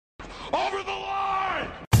Over the line!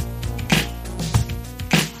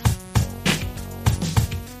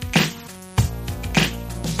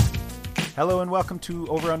 Hello and welcome to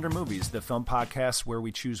Over Under Movies, the film podcast where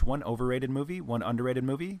we choose one overrated movie, one underrated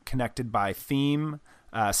movie, connected by theme,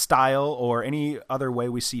 style, or any other way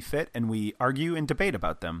we see fit, and we argue and debate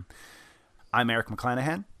about them. I'm Eric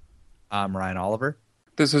McClanahan. I'm Ryan Oliver.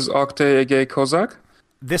 This is Oktay Ege Kozak.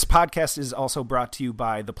 This podcast is also brought to you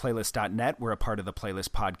by theplaylist.net. We're a part of the Playlist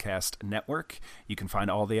Podcast Network. You can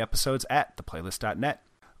find all the episodes at theplaylist.net.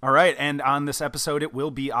 All right, and on this episode, it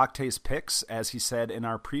will be Oktay's picks, as he said in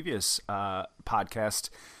our previous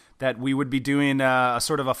podcast, that we would be doing a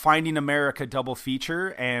sort of a Finding America double feature,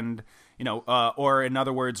 and or in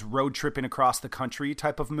other words, road tripping across the country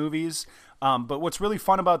type of movies. But what's really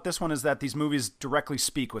fun about this one is that these movies directly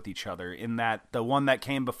speak with each other. In that the one that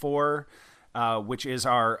came before, which is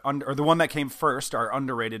or the one that came first, our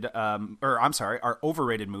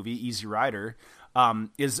overrated movie, Easy Rider.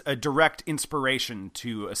 Is a direct inspiration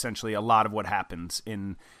to essentially a lot of what happens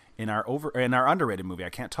in our underrated movie. I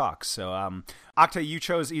can't talk. So, Oktay, you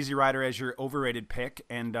chose Easy Rider as your overrated pick,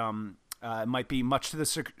 and it might be much to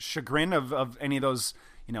the chagrin of any of those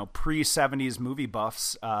pre-70s movie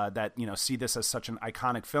buffs that see this as such an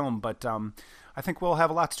iconic film. But I think we'll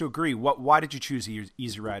have lots to agree. Why did you choose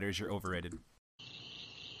Easy Rider as your overrated?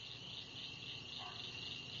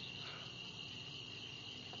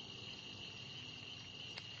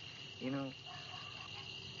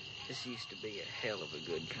 This used to be a hell of a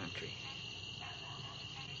good country. I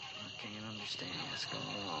can't understand what's going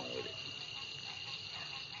wrong with it.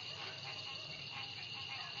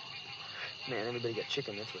 Man, everybody got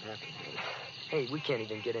chicken, that's what happened. Hey, we can't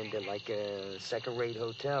even get into, like, a second-rate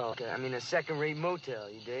hotel. I mean, a second-rate motel,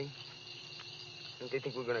 you dig? They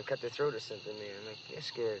think we're gonna cut their throat or something, man. Like, they're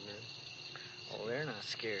scared, man. Oh, they're not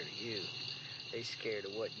scared of you. They're scared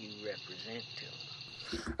of what you represent to them.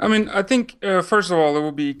 I mean, I think, first of all, it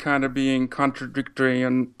will be kind of being a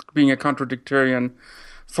contradictarian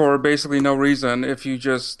for basically no reason if you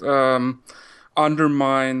just undermine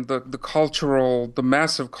the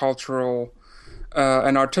massive cultural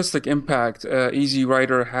and artistic impact Easy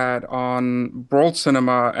Rider had on world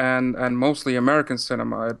cinema and mostly American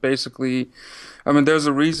cinema. It basically, there's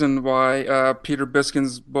a reason why Peter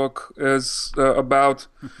Biskind's book is about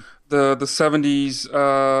the 70s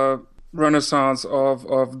renaissance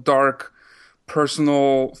of dark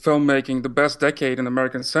personal filmmaking, the best decade in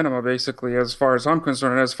American cinema, basically, as far as I'm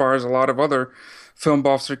concerned, and as far as a lot of other film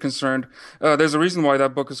buffs are concerned. There's a reason why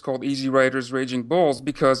that book is called Easy Riders, Raging Bulls,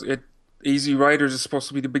 because Easy Riders is supposed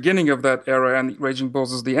to be the beginning of that era, and Raging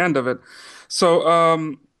Bulls is the end of it. So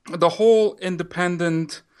the whole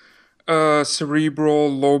independent,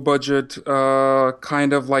 cerebral, low-budget,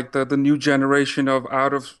 kind of like the new generation of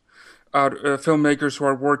filmmakers who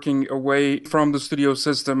are working away from the studio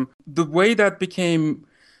system. The way that became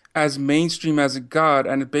as mainstream as it got,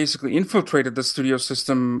 and it basically infiltrated the studio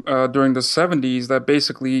system during the 70s, that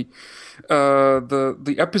basically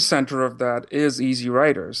the epicenter of that is Easy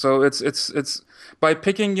Rider. So it's by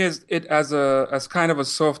picking it as kind of a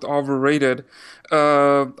soft overrated,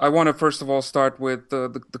 I want to first of all start with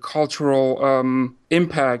the cultural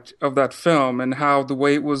impact of that film and how the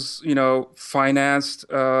way it was financed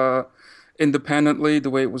independently, the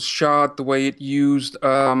way it was shot, the way it used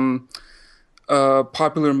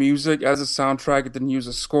popular music as a soundtrack. It didn't use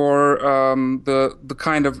a score. The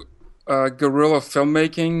kind of guerrilla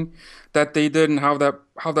filmmaking that they did, and how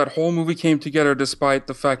that whole movie came together, despite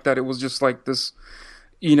the fact that it was just like this,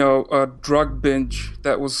 a drug binge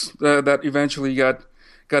that eventually got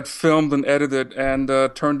filmed and edited and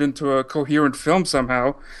turned into a coherent film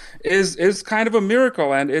somehow, is kind of a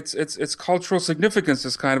miracle, and its cultural significance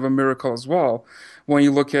is kind of a miracle as well when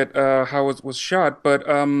you look at how it was shot. But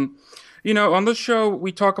on the show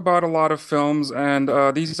we talk about a lot of films, and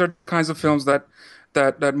these are kinds of films that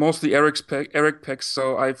mostly Eric picks.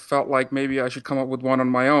 So I felt like maybe I should come up with one on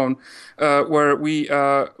my own,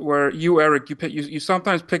 where you, Eric, you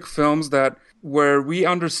sometimes pick films where we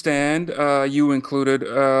understand, you included,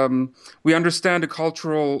 we understand the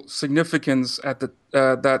cultural significance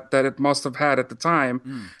that it must have had at the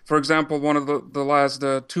time. For example, one of the last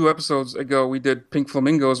 2 episodes ago, we did Pink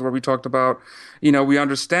Flamingos, where we talked about, we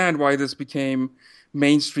understand why this became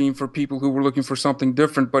mainstream for people who were looking for something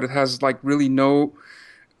different, but it has like really no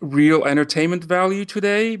real entertainment value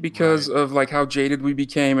today because of like how jaded we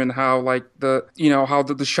became, and how like the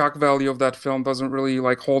shock value of that film doesn't really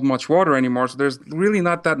like hold much water anymore. So there's really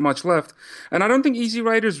not that much left. And I don't think Easy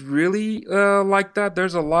Rider's really like that.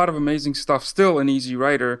 There's a lot of amazing stuff still in Easy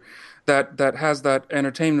Rider that has that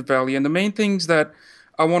entertainment value. And the main things that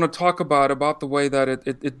I want to talk about the way that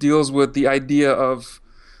it deals with the idea of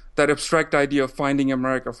that abstract idea of finding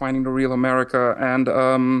America, finding the real America. And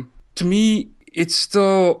to me, it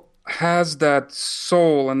still has that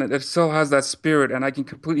soul and it still has that spirit. And I can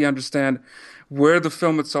completely understand where the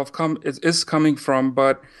film itself is coming from.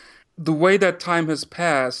 But the way that time has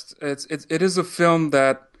passed, it is a film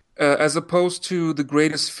that, as opposed to the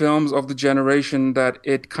greatest films of the generation that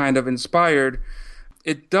it kind of inspired,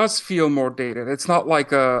 it does feel more dated. It's not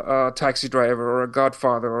like a Taxi Driver or a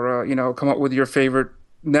Godfather or come up with your favorite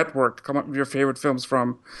network, come up with your favorite films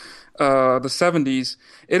from the 70s.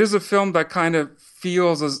 It is a film that kind of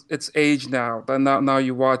feels as its age now. Now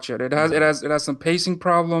you watch it. It has some pacing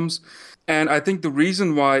problems, and I think the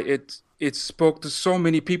reason why it spoke to so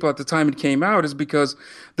many people at the time it came out is because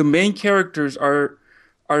the main characters are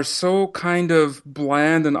so kind of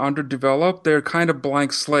bland and underdeveloped. They're kind of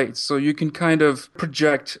blank slates. So you can kind of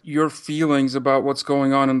project your feelings about what's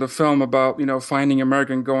going on in the film about, finding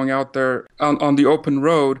America and going out there on the open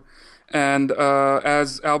road. And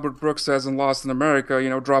as Albert Brooks says in Lost in America,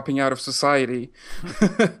 dropping out of society.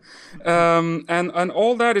 and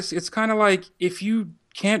all that it's kind of like, if you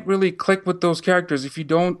can't really click with those characters, if you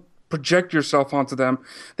don't project yourself onto them,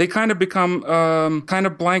 they kind of become kind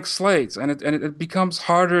of blank slates, and it becomes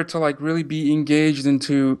harder to like really be engaged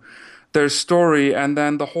into their story, and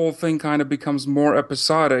then the whole thing kind of becomes more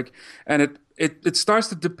episodic, and it starts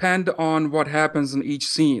to depend on what happens in each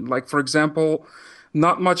scene. Like, for example,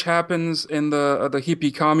 not much happens in the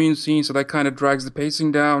hippie commune scene, so that kind of drags the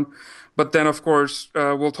pacing down. But then, of course,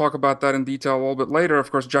 we'll talk about that in detail a little bit later.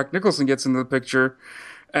 Of course, Jack Nicholson gets into the picture,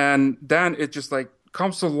 and then it just like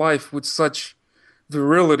comes to life with such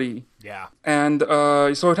virility. Yeah. And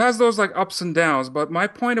so it has those like ups and downs. But my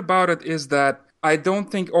point about it is that I don't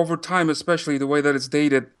think over time, especially the way that it's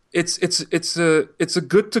dated, it's a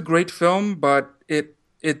good to great film, but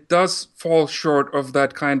it does fall short of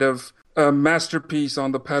that kind of masterpiece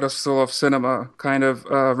on the pedestal of cinema kind of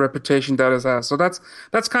reputation that it has. So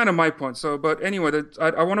that's kind of my point. So, but anyway,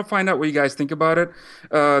 I want to find out what you guys think about it.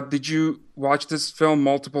 Did you watch this film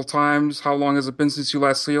multiple times? How long has it been since you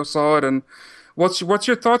last saw it? And what's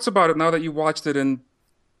your thoughts about it now that you watched it in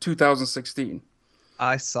 2016?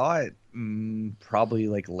 I saw it probably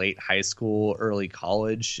like late high school, early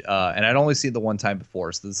college, and I'd only seen it the one time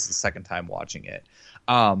before, so this is the second time watching it.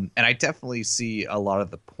 And I definitely see a lot of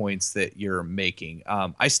the points that you're making.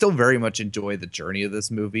 I still very much enjoy the journey of this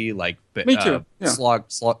movie, like Me too. Yeah.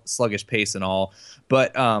 sluggish pace and all.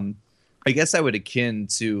 But I guess I would akin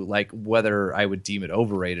to like whether I would deem it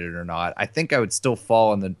overrated or not. I think I would still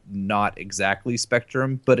fall on the not exactly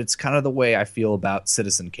spectrum, but it's kind of the way I feel about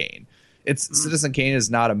Citizen Kane. Citizen Kane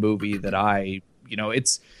is not a movie that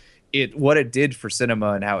what it did for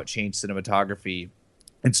cinema and how it changed cinematography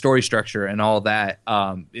and story structure and all that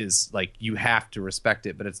is like, you have to respect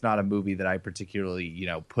it, but it's not a movie that I particularly,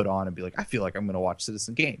 put on and be like, I feel like I'm going to watch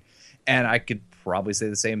Citizen Kane. And I could probably say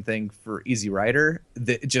the same thing for Easy Rider.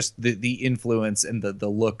 The influence and the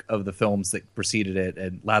look of the films that preceded it,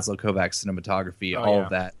 and Laszlo Kovacs cinematography,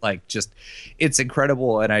 of that, like, just, it's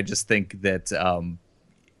incredible. And I just think that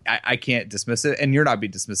I can't dismiss it, and you're not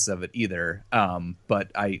being dismissive of it either.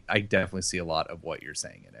 But I definitely see a lot of what you're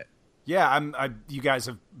saying in it. Yeah, you guys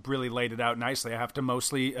have really laid it out nicely. I have to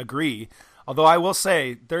mostly agree. Although I will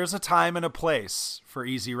say there's a time and a place for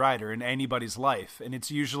Easy Rider in anybody's life, and it's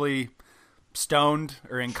usually stoned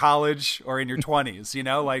or in college or in your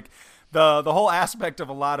 20s, like the whole aspect of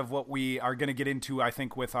a lot of what we are going to get into, I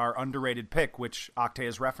think, with our underrated pick, which Octay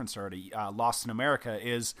has referenced already, Lost in America,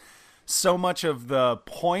 is so much of the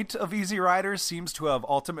point of Easy Rider seems to have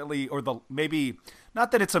ultimately, maybe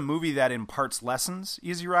not that it's a movie that imparts lessons,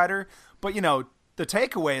 Easy Rider, but the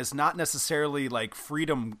takeaway is not necessarily like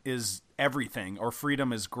freedom is everything or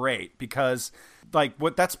freedom is great, because like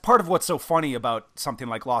that's part of what's so funny about something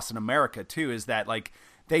like Lost in America too, is that like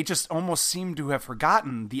they just almost seem to have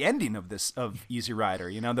forgotten the ending of Easy Rider.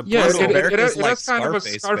 It is kind of a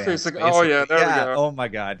Scarface. Like, oh yeah, there we go. Oh my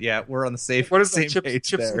God, yeah, we're on the same. What is same that? page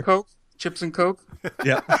Chips there. and Coke. Chips and Coke?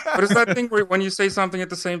 Yeah. What is that thing when you say something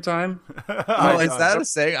at the same time? Oh, is that a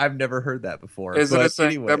saying? I've never heard that before. Is it a saying?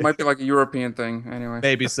 Anyway. That might be like a European thing. Anyway.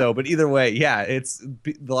 Maybe so. But either way, yeah,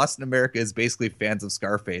 the Lost in America is basically fans of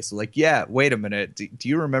Scarface. So like, yeah, wait a minute. Do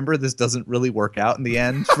you remember this doesn't really work out in the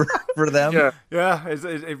end for them? Yeah,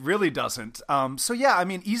 it really doesn't. So yeah, I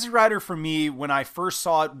mean, Easy Rider for me, when I first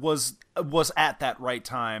saw it, was at that right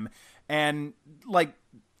time. And like,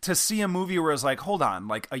 to see a movie where it's like, hold on,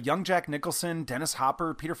 like a young Jack Nicholson, Dennis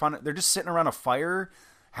Hopper, Peter Fonda, they're just sitting around a fire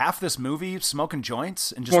half this movie smoking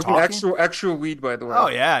joints and just Smoking talking. actual weed, by the way. Oh,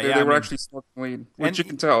 yeah, They were actually smoking weed, which you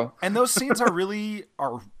can tell. And those scenes are really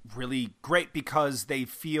great because they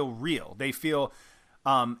feel real. They feel,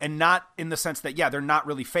 and not in the sense that, they're not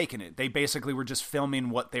really faking it. They basically were just filming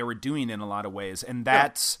what they were doing in a lot of ways. And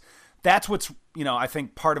that's what's, I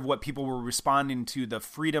think part of what people were responding to, the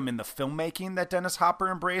freedom in the filmmaking that Dennis Hopper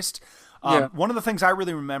embraced. One of the things I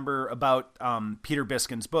really remember about Peter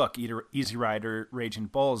Biskin's book, Easy Rider, Raging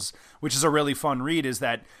Bulls, which is a really fun read, is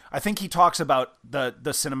that I think he talks about the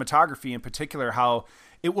cinematography in particular, how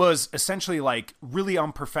it was essentially like really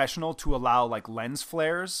unprofessional to allow like lens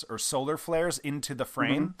flares or solar flares into the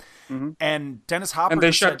frame. And Dennis Hopper... And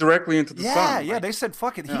they shot directly into the sun. Yeah, they said,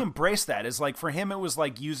 fuck it. He embraced that. It's like, for him, it was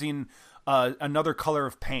like using another color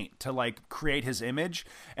of paint to like create his image.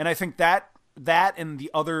 And I think that and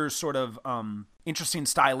the other sort of interesting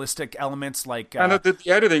stylistic elements, like and the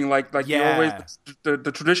editing, like you always,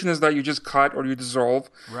 the tradition is that you just cut or you dissolve,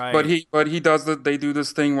 right? But he does they do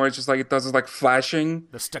this thing where it's just like it does this like flashing,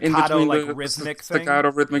 the staccato like rhythmic thing,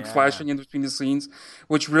 staccato rhythmic flashing in between the scenes,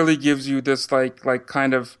 which really gives you this like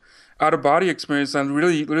kind of out of body experience and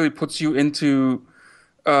really puts you into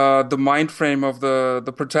the mind frame of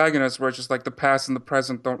the protagonist, where it's just like the past and the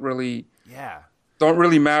present don't really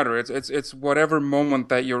matter. It's whatever moment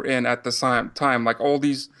that you're in at the time. Like all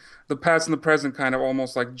these, the past and the present kind of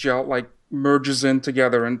almost like merges in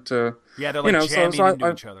together into. Yeah, they're like jamming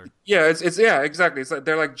into each other. Yeah, it's exactly. It's like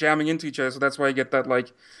they're like jamming into each other. So that's why you get that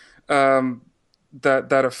like,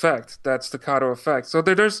 that effect, that staccato effect. So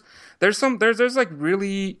there's like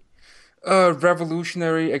really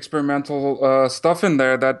revolutionary experimental stuff in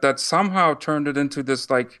there that somehow turned it into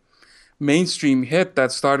this like mainstream hit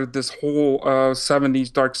that started this whole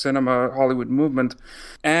 70s dark cinema Hollywood movement.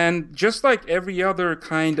 And just like every other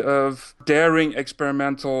kind of daring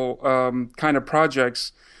experimental kind of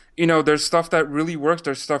projects, there's stuff that really works,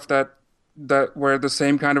 there's stuff that where the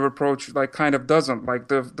same kind of approach like kind of doesn't. Like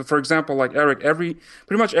the for example, like Eric, pretty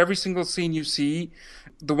much every single scene you see,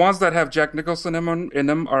 the ones that have Jack Nicholson in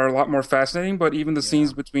them are a lot more fascinating, but even the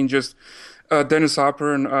scenes between just Dennis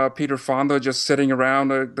Hopper and Peter Fonda just sitting around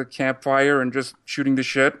the campfire and just shooting the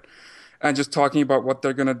shit and just talking about what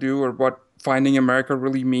they're gonna do or what Finding America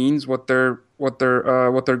really means, what their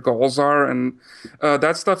goals are, and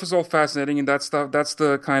that stuff is all fascinating. And that's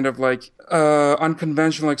the kind of like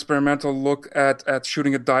unconventional experimental look at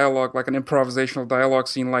shooting a dialogue, like an improvisational dialogue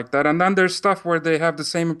scene like that. And then there's stuff where they have the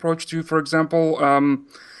same approach to, for example,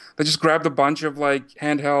 they just grabbed a bunch of like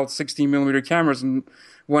handheld 16mm cameras and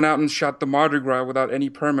went out and shot the Mardi Gras without any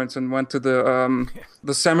permits, and went to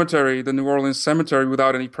the cemetery, the New Orleans cemetery,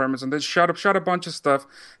 without any permits, and they shot a bunch of stuff.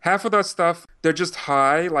 Half of that stuff, they're just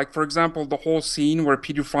high. Like, for example, the whole scene where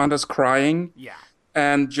Peter Fonda's crying,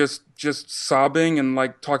 and just sobbing and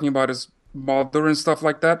like talking about his mother and stuff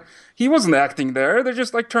like that. He wasn't acting there. They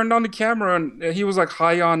just like turned on the camera and he was like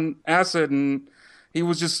high on acid and he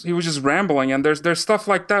was just rambling. And there's stuff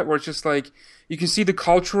like that where it's just like you can see the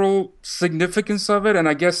cultural significance of it. And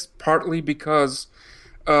I guess partly because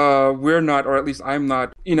we're not, or at least I'm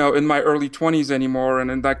not, in my early 20s anymore, and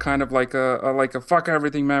in that kind of like a fuck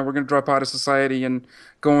everything, man, we're gonna drop out of society and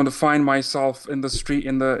go on to find myself in the street,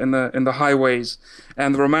 in the highways,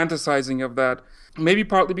 and the romanticizing of that. Maybe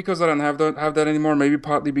partly because I don't have that anymore. Maybe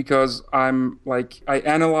partly because I'm like I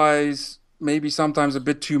analyze maybe sometimes a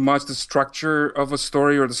bit too much the structure of a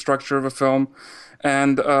story or the structure of a film.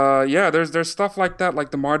 And there's stuff like that,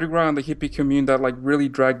 like the Mardi Gras and the hippie commune, that like really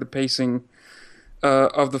drag the pacing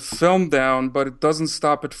of the film down, but it doesn't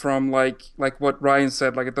stop it from like what Ryan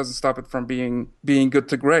said, like it doesn't stop it from being good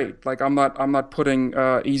to great. Like I'm not putting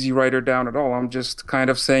Easy Rider down at all. I'm just kind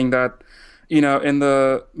of saying that, in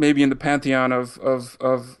the pantheon of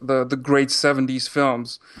the great 70s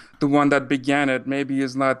films, the one that began it maybe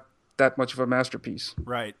is not that much of a masterpiece.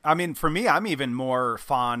 Right. I mean, for me, I'm even more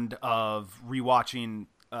fond of rewatching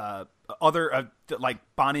other like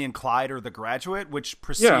Bonnie and Clyde or The Graduate, which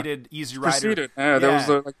preceded Easy Rider. There was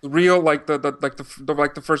the real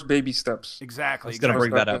the first baby steps. Exactly. I was going to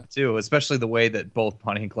bring that up too, especially the way that both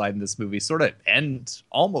Bonnie and Clyde in this movie sort of end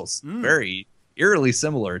almost very eerily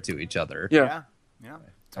similar to each other. Yeah.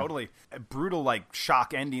 Totally. Brutal, like,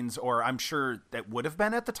 shock endings, or I'm sure that would have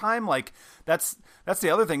been at the time. Like, that's the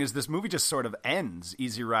other thing, is this movie just sort of ends,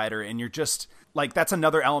 Easy Rider, and you're just like, that's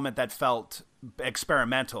another element that felt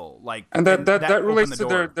experimental. Like, and that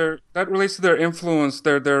relates to their influence,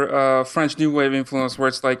 their French New Wave influence, where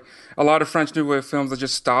it's like a lot of French New Wave films that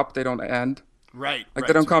just stop, they don't end. Right. Like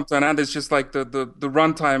they don't come to an end. It's just like the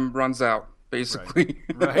runtime runs out, basically.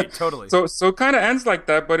 Right, totally. So it kind of ends like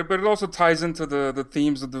that, but it also ties into the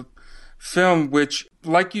themes of the film, which,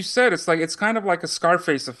 like you said, it's kind of like a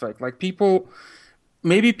Scarface effect. Like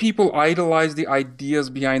maybe people idolize the ideas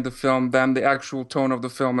behind the film than the actual tone of the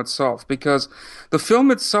film itself, because the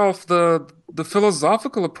film itself, the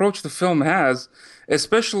philosophical approach the film has,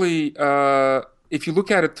 especially if you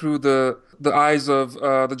look at it through the eyes of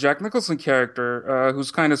the Jack Nicholson character,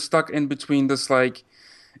 who's kind of stuck in between this, like,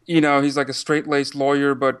 he's like a straight-laced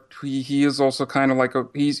lawyer, but he is also kind of like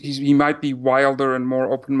he might be wilder and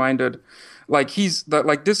more open-minded. Like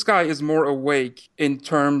this guy is more awake in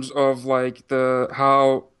terms of like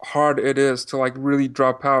how hard it is to like really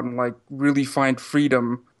drop out and like really find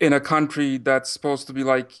freedom in a country that's supposed to be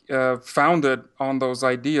like founded on those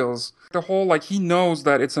ideals. The whole, like, he knows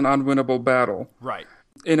that it's an unwinnable battle. Right.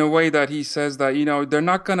 In a way that he says that, they're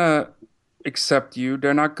not gonna accept you.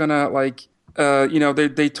 They're not gonna like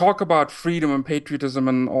they talk about freedom and patriotism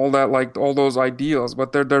and all that, like all those ideals,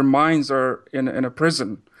 but their minds are in a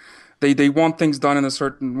prison. They want things done in a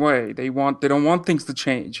certain way. They don't want things to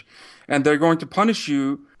change, and they're going to punish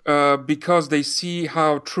you because they see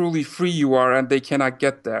how truly free you are, and they cannot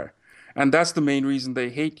get there, and that's the main reason they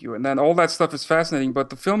hate you. And then all that stuff is fascinating, but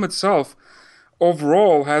the film itself,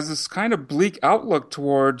 overall, has this kind of bleak outlook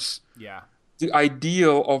towards the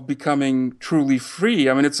ideal of becoming truly free.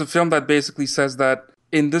 I mean, it's a film that basically says that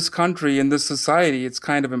in this country, in this society, it's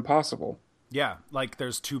kind of impossible. Yeah, like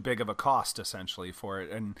there's too big of a cost essentially for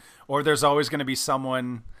it, or there's always going to be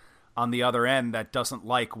someone on the other end that doesn't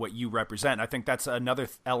like what you represent. I think that's another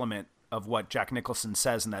element of what Jack Nicholson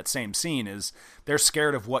says in that same scene, is they're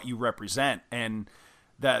scared of what you represent, and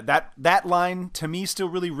that line to me still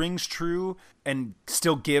really rings true and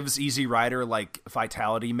still gives Easy Rider like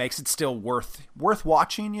vitality, makes it still worth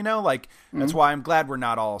watching, like that's why I'm glad we're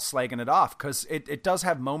not all slagging it off, because it does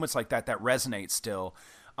have moments like that resonate still.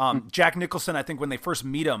 Jack Nicholson, I think when they first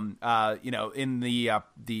meet him, in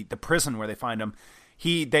the prison where they find him,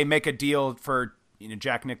 they make a deal for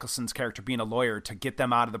Jack Nicholson's character being a lawyer to get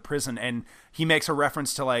them out of the prison, and he makes a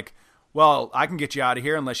reference to like, well, I can get you out of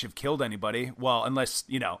here unless you've killed anybody. Well, unless,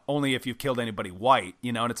 only if you've killed anybody white,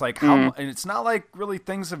 and it's like, and it's not like really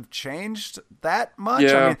things have changed that much.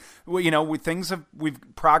 Yeah. I mean,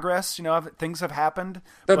 we've progressed, things have happened.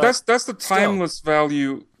 That's the timeless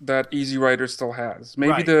value that Easy Rider still has.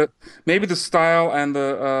 Maybe the style and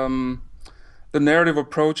the narrative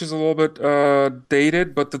approach is a little bit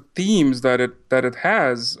dated, but the themes that it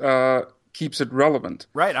has, keeps it relevant.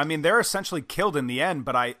 Right. I mean, they're essentially killed in the end,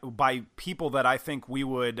 but by people that I think we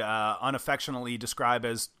would unaffectionately describe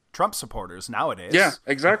as Trump supporters nowadays. Yeah,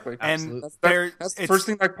 exactly. And that's the first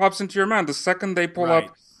thing that pops into your mind. The second they pull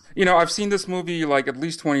up, I've seen this movie like at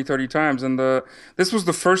least 20, 30 times, and this was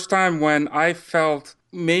the first time when I felt,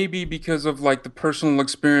 maybe because of like the personal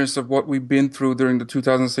experience of what we've been through during the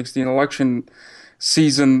 2016 election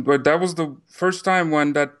season, but that was the first time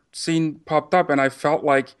when that scene popped up, and I felt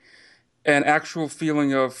like an actual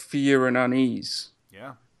feeling of fear and unease.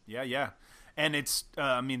 Yeah. And it's,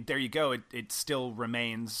 there you go. It still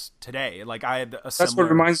remains today. Like I had a similar... That's what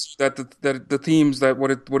reminds you that the themes that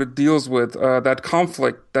what it deals with, that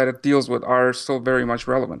conflict that it deals with, are still very much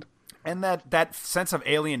relevant. And that sense of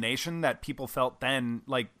alienation that people felt then,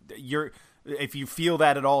 like if you feel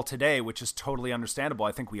that at all today, which is totally understandable,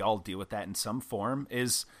 I think we all deal with that in some form,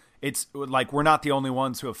 it's like we're not the only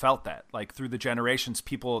ones who have felt that. Like through the generations,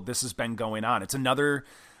 this has been going on. It's another,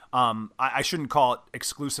 I shouldn't call it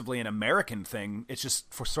exclusively an American thing. It's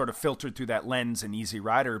just sort of filtered through that lens in Easy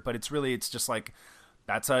Rider, but it's just like,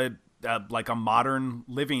 that's like a modern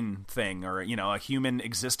living thing, or, a human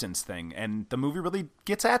existence thing. And the movie really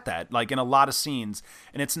gets at that, like in a lot of scenes,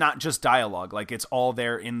 and it's not just dialogue, like it's all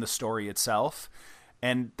there in the story itself.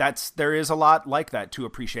 And there is a lot like that to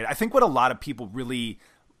appreciate. I think what a lot of people really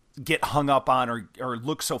get hung up on or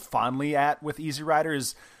look so fondly at with Easy Rider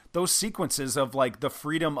is those sequences of like the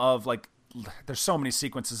freedom of like, there's so many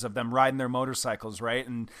sequences of them riding their motorcycles, right?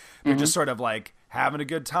 And they're just sort of like having a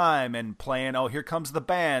good time and playing, oh, here comes the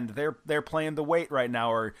band, they're playing The Wait right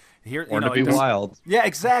now, or here, Born to Be Wild. Yeah,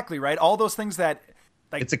 exactly, right? All those things that,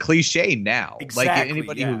 like, it's a cliche now. Exactly, like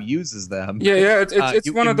anybody who uses them. Yeah,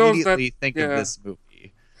 it's one of those that think of this movie.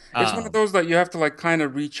 It's one of those that you have to like kind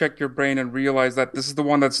of recheck your brain and realize that this is the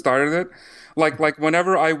one that started it. Like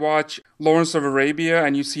whenever I watch Lawrence of Arabia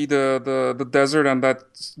and you see the desert and that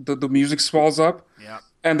the music swells up,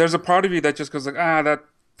 and there's a part of you that just goes like, that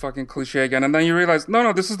fucking cliche again, and then you realize,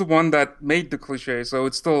 no, this is the one that made the cliche, so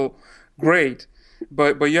it's still great.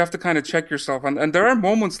 But you have to kind of check yourself, and there are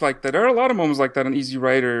moments like that. There are a lot of moments like that in Easy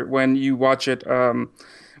Rider when you watch it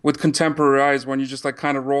with contemporary eyes, when you just like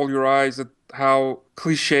kind of roll your eyes at how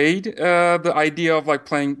cliched the idea of like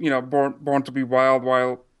playing, Born to Be Wild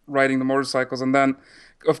while riding the motorcycles, and then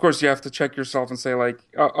of course you have to check yourself and say like,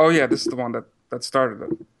 oh yeah, this is the one that started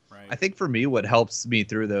it. Right. I think for me, what helps me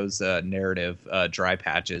through those narrative dry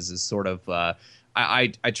patches is sort of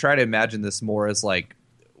I try to imagine this more as like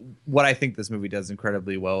what I think this movie does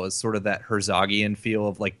incredibly well is sort of that Herzogian feel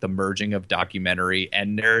of like the merging of documentary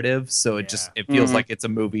and narrative. So it feels like it's a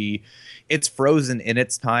movie, it's frozen in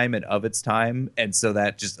its time and of its time. And so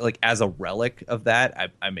that just like as a relic of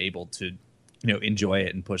that, I'm able to, enjoy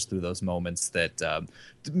it and push through those moments that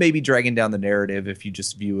maybe dragging down the narrative if you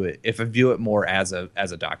just view it more as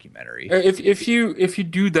a documentary. If you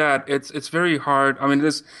do that, it's very hard. I mean,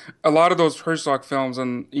 there's a lot of those Herzog films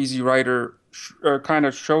and Easy Rider kind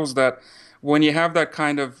of shows that when you have that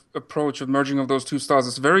kind of approach of merging of those two styles,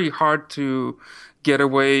 it's very hard to get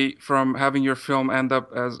away from having your film end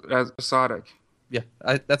up as episodic. Yeah,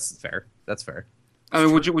 that's fair. That's fair. I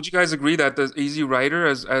mean, would you guys agree that the Easy Rider,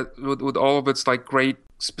 as with all of its like great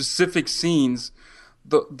specific scenes,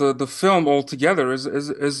 the film altogether is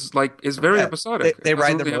very episodic. They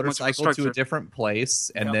ride their motorcycle to a different place,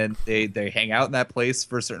 and then they hang out in that place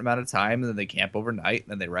for a certain amount of time, and then they camp overnight,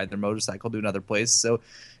 and then they ride their motorcycle to another place. So,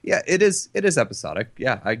 yeah, it is episodic.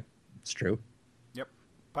 Yeah, it's true. Yep,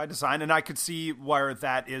 by design, and I could see where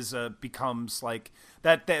that is becomes like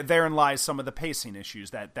that. Therein lies some of the pacing issues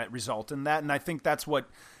that result in that, and I think that's what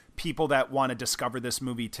people that want to discover this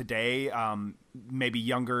movie today, maybe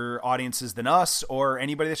younger audiences than us or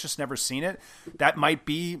anybody that's just never seen it, that might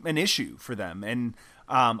be an issue for them. And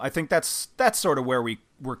I think that's sort of where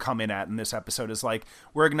we're coming at in this episode is like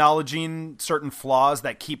we're acknowledging certain flaws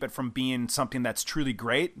that keep it from being something that's truly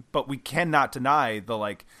great, but we cannot deny the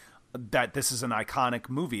like that this is an iconic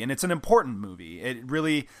movie and it's an important movie. It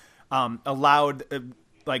really allowed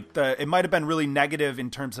it might have been really negative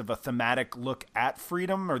in terms of a thematic look at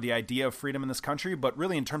freedom or the idea of freedom in this country, but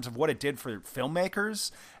really in terms of what it did for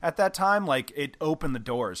filmmakers at that time, like it opened the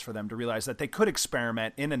doors for them to realize that they could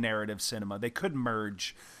experiment in a narrative cinema. They could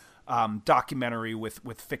merge documentary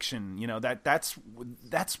with fiction. That's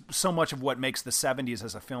so much of what makes the 70s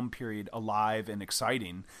as a film period alive and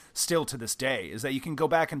exciting still to this day, is that you can go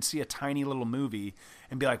back and see a tiny little movie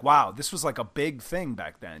and be like, wow, this was like a big thing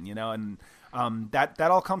back then, and that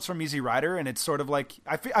all comes from Easy Rider, and it's sort of like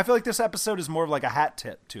I feel like this episode is more of like a hat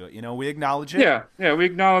tip to it. We acknowledge it. Yeah, we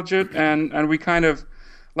acknowledge it, and we kind of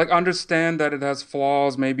like understand that it has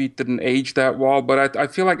flaws. Maybe it didn't age that well, but I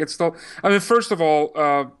feel like it's still. I mean, first of all,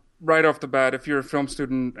 right off the bat, if you're a film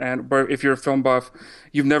student and if you're a film buff,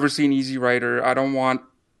 you've never seen Easy Rider, I don't want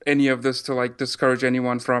any of this to like discourage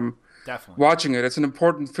anyone from watching it. It's an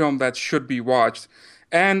important film that should be watched.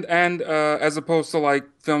 And as opposed to like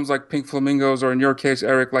films like Pink Flamingos, or in your case,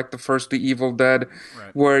 Eric, like the first The Evil Dead,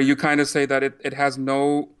 where you kind of say that it has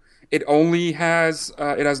no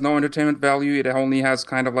entertainment value. It only has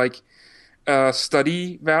kind of like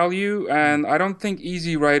study value. And I don't think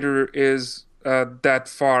Easy Rider is that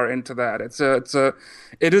far into that.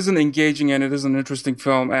 It is an engaging and it is an interesting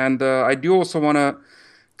film. And I do also want to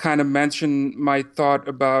kind of mention my thought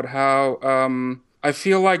about how I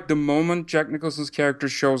feel like the moment Jack Nicholson's character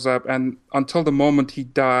shows up and until the moment he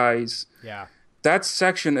dies, that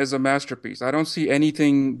section is a masterpiece. I don't see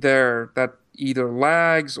anything there that either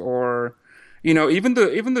lags or, even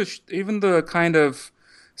the kind of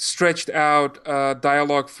stretched out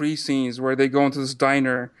dialogue-free scenes where they go into this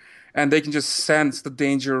diner and they can just sense the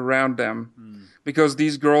danger around them because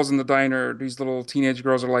these girls in the diner, these little teenage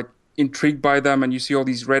girls, are like intrigued by them, and you see all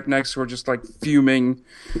these rednecks who are just like fuming,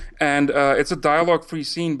 and it's a dialogue-free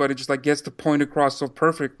scene, but it just like gets the point across so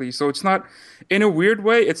perfectly. So it's not, in a weird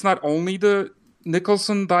way, it's not only the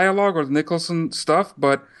Nicholson dialogue or the Nicholson stuff,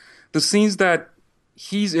 but the scenes that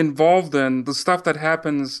he's involved in, the stuff that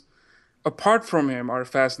happens apart from him, are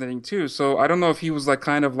fascinating too. So I don't know if he was like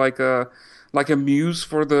kind of like a muse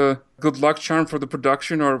for the good luck charm for the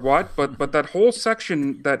production or what, but that whole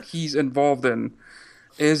section that he's involved in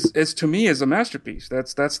is to me is a masterpiece.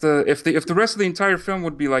 That's the if the rest of the entire film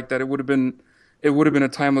would be like that, it would have been a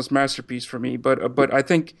timeless masterpiece for me. But I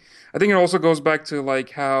think it also goes back to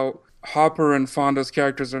like how Hopper and Fonda's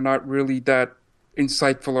characters are not really that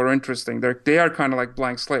insightful or interesting. They are kind of like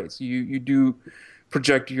blank slates. You do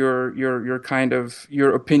project your kind of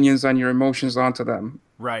your opinions and your emotions onto them.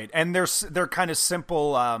 Right, and they're kind of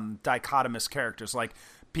simple dichotomous characters. Like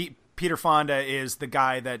Peter Fonda is the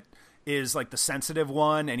guy that is like the sensitive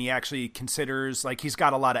one, and he actually considers, like, he's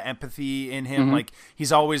got a lot of empathy in him. Like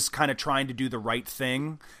he's always kind of trying to do the right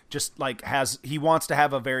thing, just like he wants to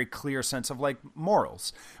have a very clear sense of like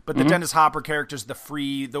morals. But the Dennis Hopper character is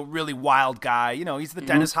the really wild guy. He's the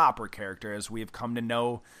Dennis Hopper character as we have come to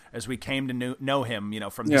know as we came to know him,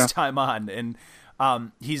 from this time on. And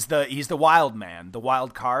he's the wild man, the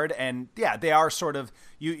wild card, and they are sort of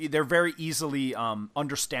they're very easily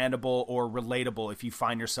understandable or relatable. If you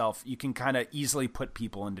find yourself, you can kind of easily put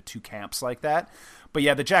people into two camps like that. But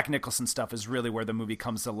the Jack Nicholson stuff is really where the movie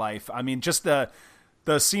comes to life. I mean, just the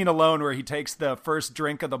scene alone where he takes the first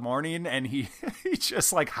drink of the morning and he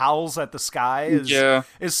just like howls at the sky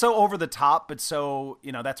is so over the top, but so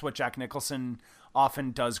that's what Jack Nicholson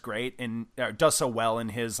often does great and does so well in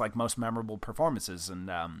his like most memorable performances, and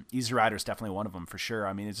Easy Rider is definitely one of them for sure.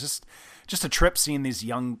 I mean, it's just a trip seeing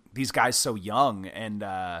these guys so young, and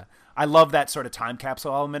I love that sort of time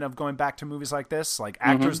capsule element of going back to movies like this, like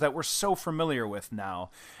actors that we're so familiar with now,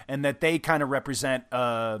 and that they kind of represent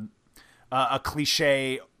a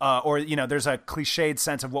cliche, or there's a cliched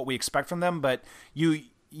sense of what we expect from them, but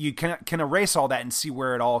you can erase all that and see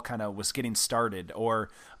where it all kind of was getting started. Or,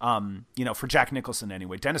 for Jack Nicholson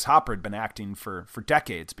anyway, Dennis Hopper had been acting for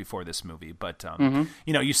decades before this movie, but,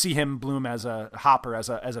 you see him bloom as a Hopper, as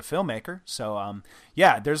a filmmaker. So,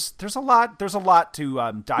 there's a lot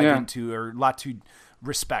to dive into, or a lot to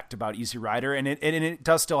respect about Easy Rider. And it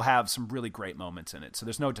does still have some really great moments in it. So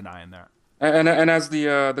there's no denying that. And as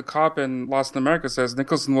the cop in Lost in America says,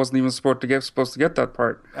 Nicholson wasn't even supposed to get that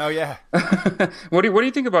part. Oh yeah. What do you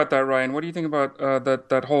think about that, Ryan? What do you think about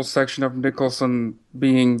that whole section of Nicholson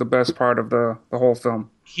being the best part of the whole film?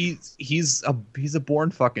 He's a born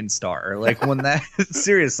fucking star. Like when that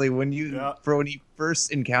seriously, when you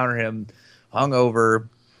first encounter him hungover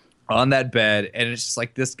on that bed, and it's just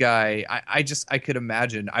like this guy, I could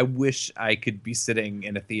imagine. I wish I could be sitting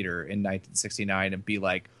in a theater in 1969 and be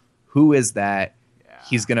like, who is that? Yeah.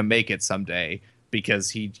 He's gonna make it someday, because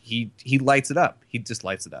he lights it up. He just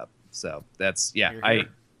lights it up. So that's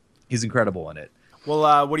he's incredible in it.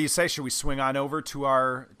 Well, what do you say? Should we swing on over to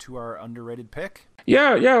our underrated pick?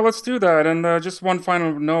 Yeah, let's do that. And just one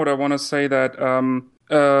final note, I want to say that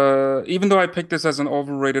even though I picked this as an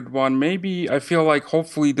overrated one, maybe I feel like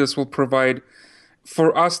hopefully this will provide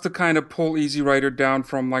for us to kind of pull Easy Rider down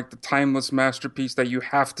from like the timeless masterpiece that you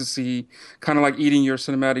have to see, kind of like eating your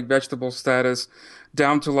cinematic vegetable status,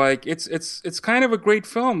 down to like it's kind of a great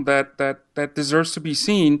film that deserves to be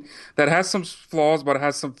seen, that has some flaws but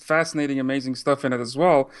has some fascinating, amazing stuff in it as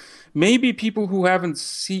well. Maybe people who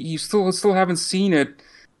still haven't seen it,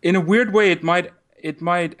 in a weird way, it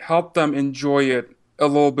might help them enjoy it a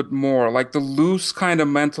little bit more, like the loose kind of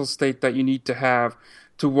mental state that you need to have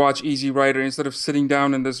to watch Easy Rider, instead of sitting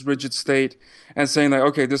down in this rigid state and saying like,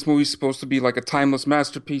 okay, this movie's supposed to be like a timeless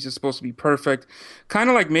masterpiece, it's supposed to be perfect. Kind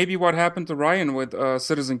of like maybe what happened to Ryan with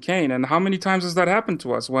Citizen Kane. And how many times has that happened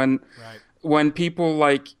to us when people,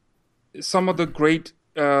 like some of the great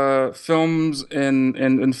films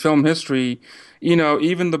in film history,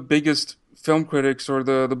 even the biggest film critics or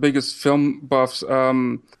the biggest film buffs,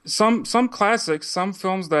 some classics, some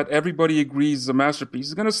films that everybody agrees is a masterpiece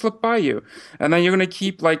is going to slip by you. And then you're going to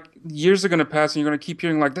keep, like, years are going to pass and you're going to keep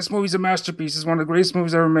hearing like, this movie's a masterpiece, it's one of the greatest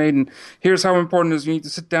movies ever made, and here's how important it is, you need to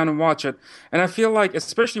sit down and watch it. And I feel like,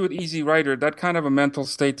 especially with Easy Rider, that kind of a mental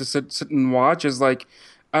state to sit and watch is like,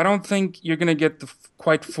 I don't think you're going to get the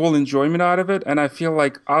quite full enjoyment out of it. And I feel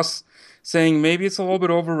like us saying maybe it's a little bit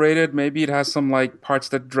overrated, maybe it has some like parts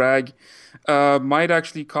that drag, might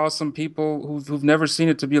actually cause some people who've never seen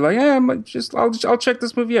it to be like, I'll check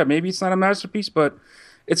this movie out. Maybe it's not a masterpiece, but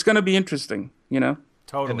it's going to be interesting,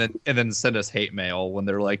 Totally. And then send us hate mail when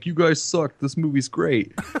they're like, you guys suck, this movie's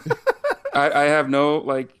great. I have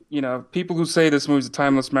no, people who say this movie's a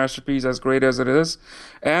timeless masterpiece, as great as it is.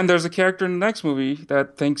 And there's a character in the next movie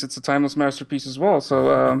that thinks it's a timeless masterpiece as well.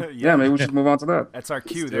 So, maybe we should move on to that. That's our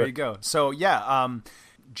cue. There you go. So,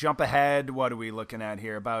 jump ahead. What are we looking at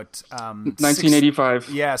here? About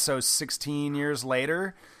 1985. So 16 years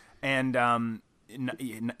later. And in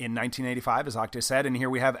 1985, as Octay said, and here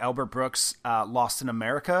we have Albert Brooks, Lost in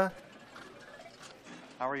America.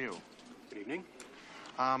 How are you? Good evening.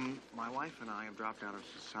 My wife and I have dropped out of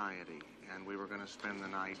society, and we were going to spend the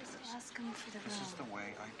night. Ask him for the This is the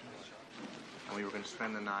way I do it. And we were going to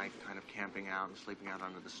spend the night kind of camping out and sleeping out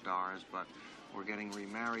under the stars, but we're getting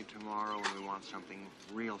remarried tomorrow, and we want something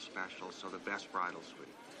real special, so the best bridal suite.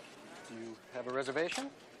 Do you have a reservation?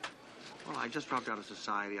 Well, I just dropped out of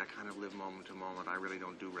society. I kind of live moment to moment. I really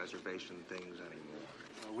don't do reservation things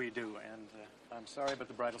anymore. We do, and I'm sorry, but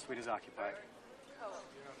the bridal suite is occupied.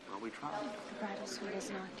 Well, we tried. The bridal suite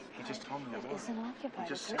isn't occupied. He just told me it It was. isn't occupied. He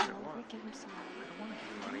just Okay, said it well, was. we give him some money. I don't want to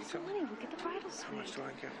give you money. Some money. We'll get the bridal suite. How much do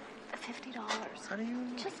I get? $50. How do you...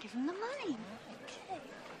 Just give him the money. Okay.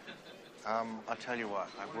 I'll tell you what.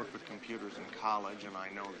 I've worked with computers in college, and I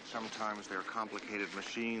know that sometimes they're complicated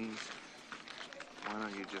machines. Why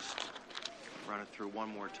don't you just run it through one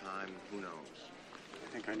more time? Who knows?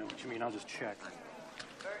 I think I know what you mean. I'll just check.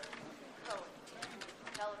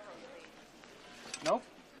 Nope.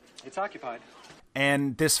 It's occupied.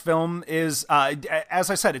 And this film is, as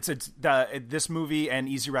I said, this movie and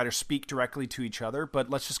Easy Rider speak directly to each other. But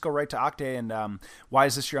let's just go right to Octay. And why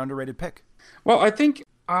is this your underrated pick? Well, I think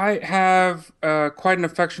I have quite an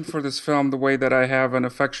affection for this film, the way that I have an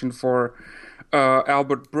affection for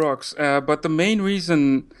Albert Brooks. But the main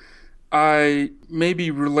reason I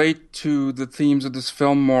maybe relate to the themes of this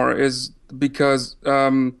film more is because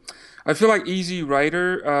I feel like Easy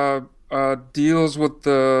Rider deals with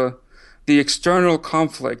the external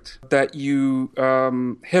conflict that you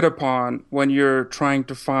hit upon when you're trying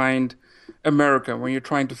to find America, when you're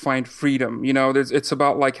trying to find freedom. You know, it's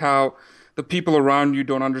about like how the people around you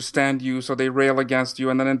don't understand you, so they rail against you,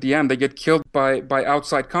 and then at the end they get killed by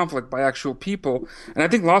outside conflict, by actual people. And I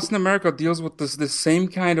think Lost in America deals with this same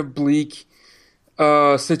kind of bleak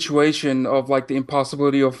situation of like the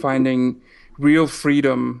impossibility of finding real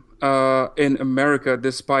freedom in America,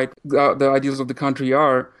 despite the ideals of the country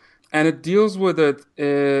are. And it deals with it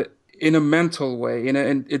in a mental way, and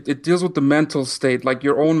it deals with the mental state, like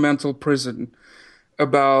your own mental prison,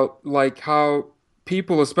 about like how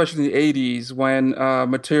people, especially in the 80s, when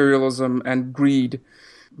materialism and greed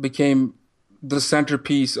became the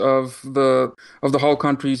centerpiece of the whole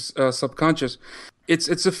country's subconscious.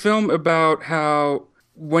 It's a film about how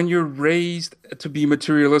when you're raised to be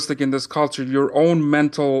materialistic in this culture, your own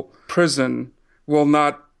mental prison will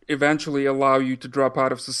not eventually allow you to drop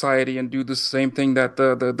out of society and do the same thing that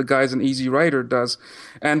the guys in Easy Rider does.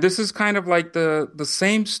 And this is kind of like the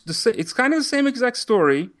same, it's kind of the same exact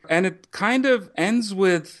story. And it kind of ends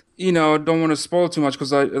with, you know, don't want to spoil too much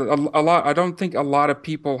because I don't think a lot of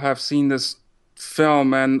people have seen this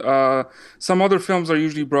film. And some other films are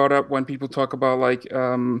usually brought up when people talk about like,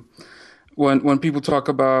 when people talk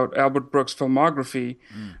about Albert Brooks' filmography.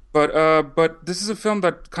 But this is a film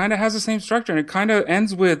that kind of has the same structure, and it kind of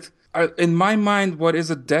ends with, in my mind, what is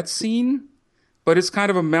a death scene, but it's kind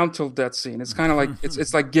of a mental death scene. It's kind of like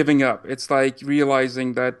it's like giving up. It's like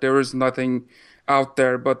realizing that there is nothing out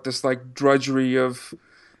there but this like drudgery of,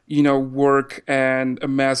 you know, work and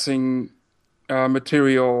amassing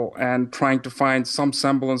material and trying to find some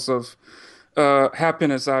semblance of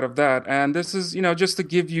happiness out of that. And this is, you know, just to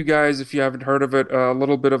give you guys, if you haven't heard of it, a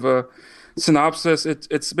little bit of a synopsis.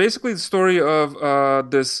 It's basically the story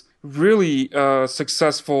of this really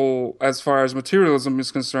successful, as far as materialism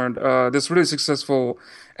is concerned, this really successful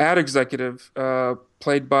ad executive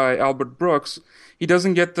played by Albert Brooks. He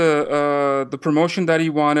doesn't get the promotion that he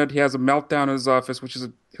wanted. He has a meltdown in his office, which is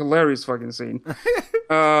a hilarious fucking scene.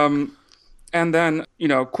 And then, you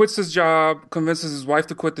know, quits his job, convinces his wife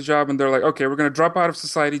to quit the job, and they're like, okay, we're going to drop out of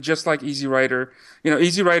society just like Easy Rider. You know,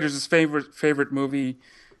 Easy Rider is his favorite movie.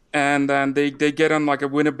 And then they get on like a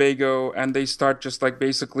Winnebago and they start just like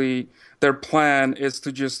basically their plan is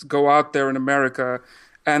to just go out there in America.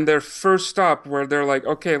 And their first stop where they're like,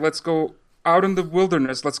 okay, let's go out in the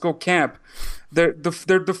wilderness. Let's go camp. They're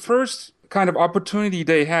the first kind of opportunity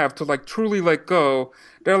they have to like truly let go.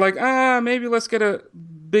 They're like, maybe let's get a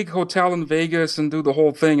big hotel in Vegas and do the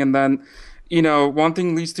whole thing. And then, you know, one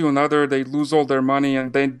thing leads to another. They lose all their money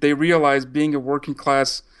and they realize being a working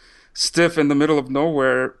class stiff in the middle of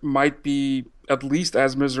nowhere might be at least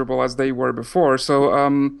as miserable as they were before.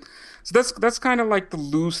 So that's kind of like the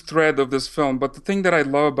loose thread of this film. But the thing that I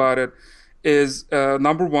love about it is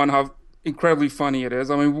number one, how incredibly funny it is.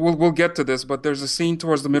 I mean, we'll get to this, but there's a scene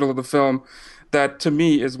towards the middle of the film that to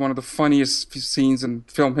me is one of the funniest scenes in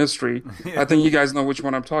film history. I think you guys know which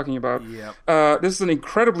one I'm talking about. Yep. This is an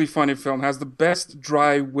incredibly funny film, has the best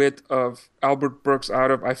dry wit of Albert Brooks out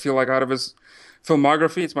of his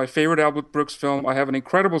filmography. It's my favorite Albert Brooks film. I have an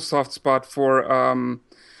incredible soft spot for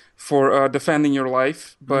Defending Your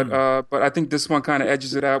Life, but I think this one kind of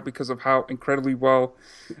edges it out because of how incredibly well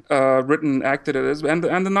written and acted it is. And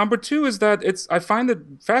the number two is that I find it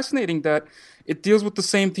fascinating that it deals with the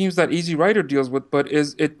same themes that Easy Rider deals with, but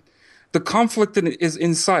the conflict is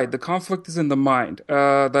inside. The conflict is in the mind.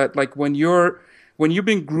 That like when you've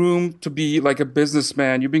been groomed to be like a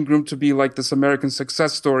businessman, you've been groomed to be like this American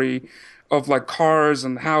success story of like cars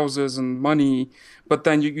and houses and money, but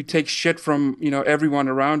then you take shit from, you know, everyone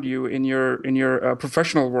around you in your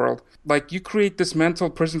professional world. Like you create this mental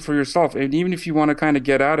prison for yourself, and even if you want to kind of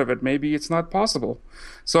get out of it, maybe it's not possible.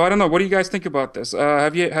 So I don't know. What do you guys think about this?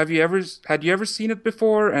 Had you ever seen it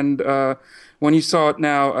before? And when you saw it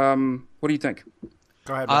now, what do you think?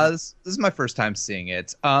 Go ahead. This is my first time seeing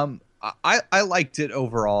it. I liked it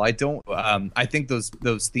overall. I don't. I think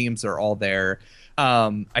those themes are all there.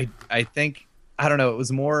 I think I don't know. It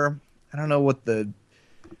was more. I don't know what the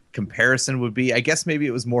comparison would be. I guess maybe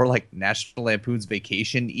it was more like National Lampoon's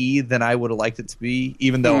Vacation-y than I would have liked it to be,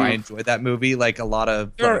 even though I enjoyed that movie. Like a lot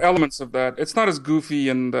of there are elements of that. It's not as goofy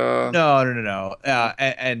and no.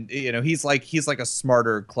 And you know, he's like a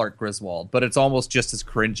smarter Clark Griswold, but it's almost just as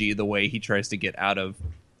cringy the way he tries to get out of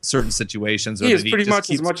certain situations. He is pretty much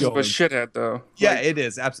as much of a shithead, though. Yeah, it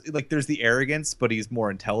is absolutely. Like there's the arrogance, but he's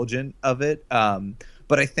more intelligent of it.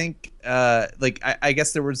 But I think like I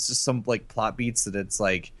guess there was just some like plot beats that it's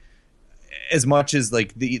like, as much as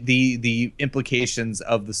like the implications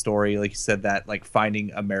of the story, like you said, that like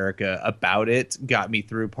Finding America about it got me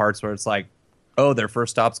through parts where it's like, oh, their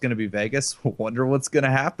first stop's going to be Vegas. Wonder what's going to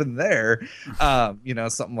happen there. You know,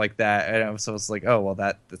 something like that. And so it's like, oh, well,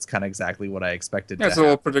 that's kind of exactly what I expected. Yeah, it's a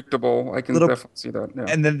little predictable. I can definitely see that. Yeah.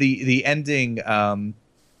 And then the ending,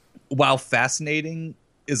 while fascinating,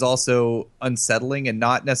 is also unsettling and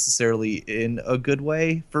not necessarily in a good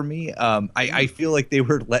way for me. I feel like they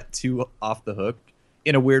were let too off the hook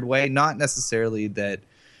in a weird way. Not necessarily that,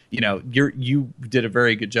 you know, you did a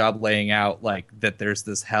very good job laying out like that there's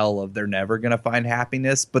this hell of they're never going to find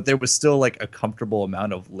happiness, but there was still like a comfortable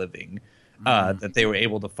amount of living that they were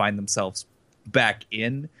able to find themselves back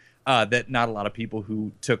in, that not a lot of people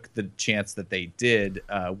who took the chance that they did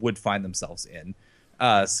would find themselves in.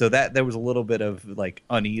 So that there was a little bit of like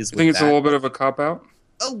unease. I think it's a little bit of a cop out.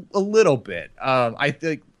 A little bit. I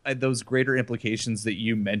think those greater implications that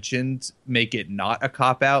you mentioned make it not a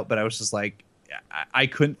cop out. But I was just like, I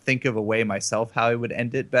couldn't think of a way myself how I would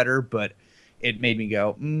end it better. But it made me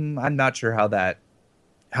go, I'm not sure how that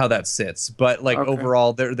sits. But like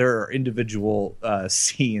overall, there are individual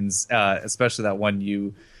scenes, especially that one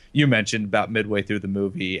you mentioned about midway through the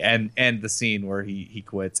movie, and the scene where he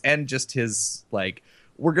quits, and just his like,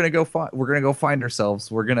 we're gonna go find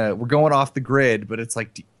ourselves. We're going off the grid, but it's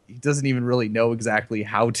like he doesn't even really know exactly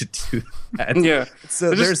how to do that. Yeah,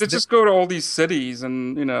 so they just go to all these cities,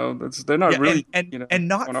 and you know, they're not really and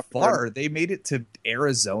not far. They made it to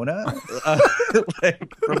Arizona,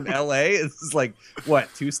 like from LA. It's like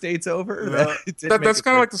what, 2 states over. That's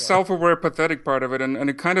kind of like the self-aware, pathetic part of it, and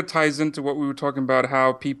it kind of ties into what we were talking about,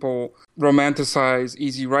 how people romanticize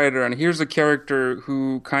Easy Rider, and here's a character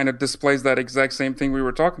who kind of displays that exact same thing we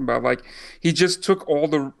were talking about. Like he just took all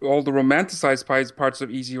the romanticized parts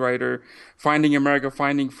of Easy Rider, Finding America,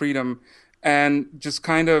 Finding Freedom, and just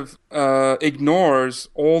kind of ignores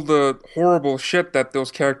all the horrible shit that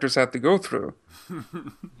those characters had to go through.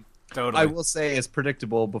 Totally. I will say, as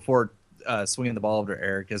predictable, before swinging the ball over to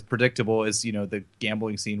Eric, as predictable as, you know, the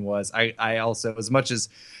gambling scene was, I also, as much as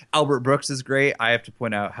Albert Brooks is great, I have to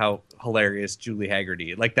point out how hilarious Julie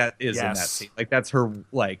Haggerty, like that is in that scene. Like that's her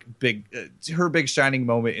like big shining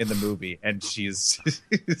moment in the movie, and she's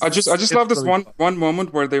I just love this one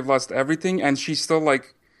moment where they've lost everything and she's still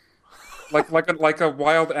like a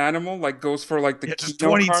wild animal, like goes for like the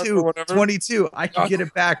Keno card or whatever. 22. I can get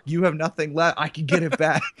it back. You have nothing left. I can get it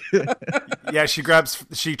back. Yeah, she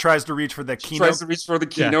tries to reach for the Keno. Tries to reach for the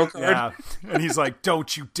Keno card. Yeah, and he's like,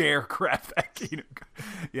 "Don't you dare grab that Keno card."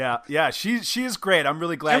 Yeah, she is great. I'm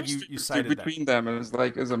really glad you cited that. Between them is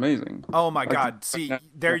amazing. Oh my God! See,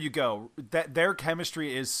 there you go. That their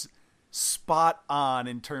chemistry is spot on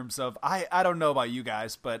in terms of I don't know about you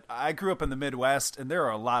guys, but I grew up in the Midwest, and there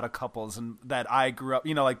are a lot of couples and that I grew up,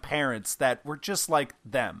 you know, like parents that were just like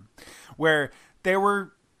them, where they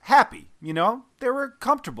were happy, you know, they were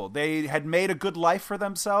comfortable, they had made a good life for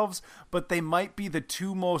themselves, but they might be the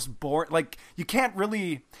two most boring. Like you can't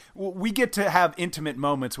really, we get to have intimate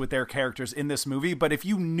moments with their characters in this movie, but if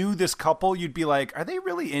you knew this couple, you'd be like, are they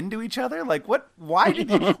really into each other? Like why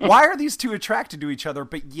are these two attracted to each other?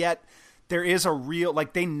 But yet there is a real,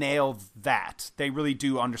 like, they nail that. They really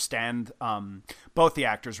do understand, both the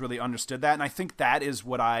actors really understood that. And I think that is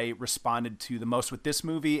what I responded to the most with this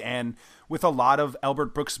movie and with a lot of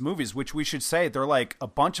Albert Brooks movies, which we should say, they're like, a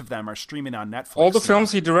bunch of them are streaming on Netflix. All the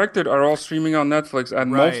films he directed are all streaming on Netflix,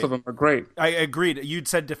 and most of them are great. I agreed. You'd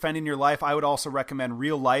said Defending Your Life. I would also recommend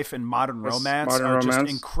Real Life and Modern Romance. Just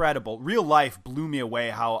incredible. Real Life blew me away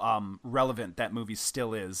how relevant that movie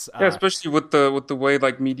still is. Yeah, especially with the way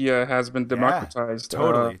like media has been democratized.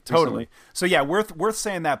 Yeah, totally. So yeah, worth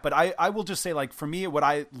saying that. But I will just say, like, for me, what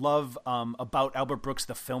I love about Albert Brooks,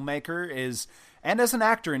 the filmmaker, is, and as an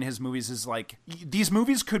actor in his movies, is like, these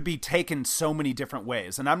movies could be taken so many different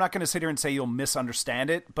ways. And I'm not going to sit here and say you'll misunderstand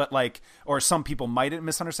it, but like, or some people might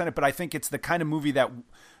misunderstand it, but I think it's the kind of movie that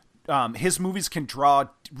his movies can draw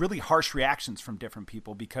really harsh reactions from different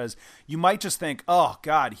people, because you might just think, oh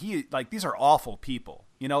God, these are awful people.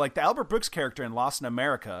 You know, like the Albert Brooks character in Lost in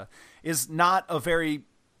America is not a very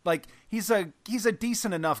like he's a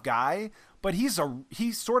decent enough guy, but he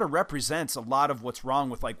sort of represents a lot of what's wrong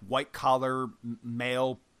with like white collar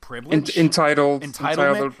male privilege, entitled He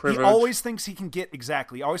privilege. always thinks he can get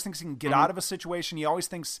He always thinks he can get out of a situation. He always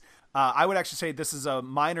thinks. I would actually say this is a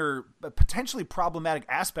minor, potentially problematic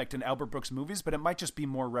aspect in Albert Brooks movies, but it might just be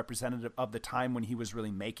more representative of the time when he was really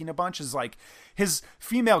making a bunch. Is like his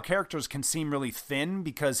female characters can seem really thin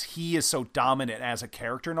because he is so dominant as a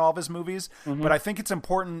character in all of his movies. But I think it's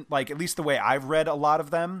important, like at least the way I've read a lot of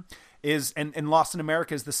them is, and Lost in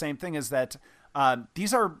America is the same thing, is that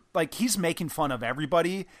these are like he's making fun of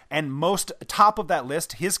everybody, and most top of that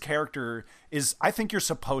list, his character is. I think you're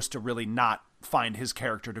supposed to really not find his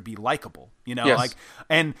character to be likable, you know, yes. like,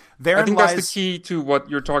 and therein I think lies, that's the key to what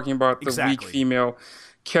you're talking about. The exactly. weak female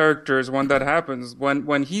characters. When that happens,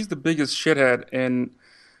 when he's the biggest shithead in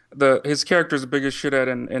his character is the biggest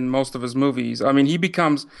shithead in most of his movies. I mean,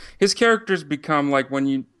 his characters become like when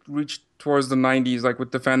you reach towards the 90s, like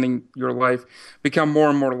with Defending Your Life, become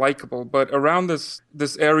more and more likable. But around this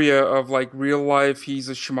area of like real life, he's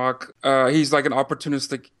a schmuck. He's like an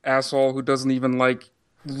opportunistic asshole who doesn't even like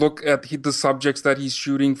look at the subjects that he's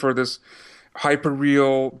shooting for this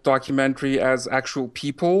hyper-real documentary as actual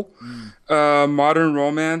people. Modern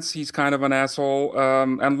Romance, he's kind of an asshole.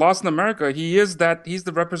 And Lost in America, he's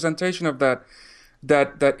the representation of that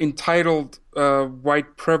entitled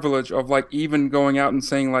white privilege of like even going out and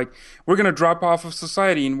saying like, we're going to drop off of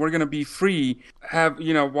society and we're going to be free,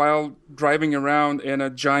 while driving around in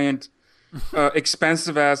a giant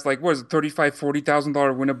expensive ass, like, what is it,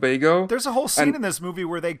 $35,000-$40,000 Winnebago. There's a whole scene in this movie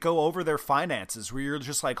where they go over their finances, where you're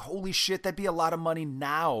just like, holy shit, that'd be a lot of money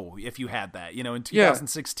now if you had that, in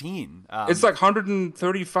 2016. It's like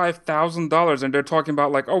 $135,000, and they're talking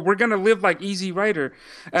about like, oh, we're gonna live like Easy Rider,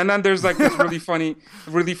 and then there's like this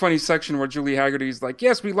really funny section where Julie Haggerty's like,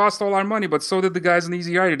 yes, we lost all our money, but so did the guys in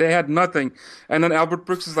Easy Rider. They had nothing, and then Albert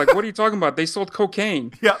Brooks is like, what are you talking about? They sold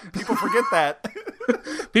cocaine. Yeah, people forget that.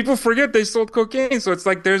 People forget they sold cocaine, so it's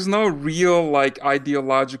like there's no real like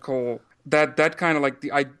ideological that kind of like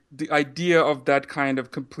the idea of that kind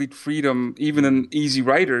of complete freedom even in Easy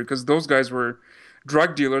Rider, because those guys were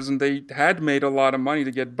drug dealers and they had made a lot of money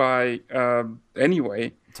to get by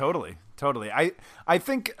anyway. Totally. I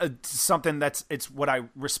think something it's what I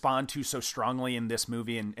respond to so strongly in this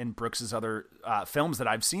movie and Brooks's other films that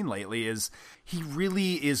I've seen lately is he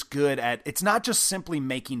really is good at, it's not just simply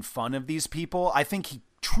making fun of these people. I think he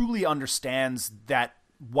truly understands that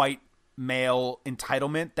white male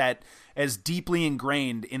entitlement that is deeply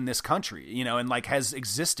ingrained in this country, and like has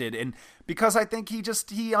existed. And because I think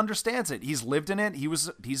he understands it. He's lived in it.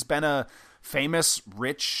 He's been a famous,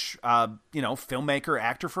 rich, filmmaker,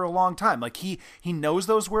 actor for a long time. Like he knows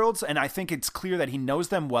those worlds. And I think it's clear that he knows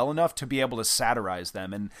them well enough to be able to satirize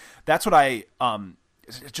them. And that's what I,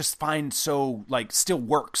 just find so like still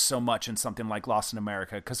works so much in something like Lost in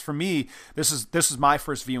America. Cause for me, this is my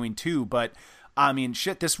first viewing too, but I mean,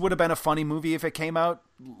 shit, this would have been a funny movie if it came out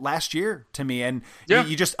last year to me. And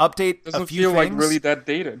you just update a few things. Doesn't feel like really that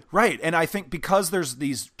dated. Right. And I think because there's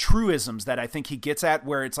these truisms that I think he gets at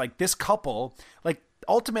where it's like this couple, like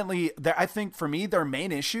ultimately, I think for me, their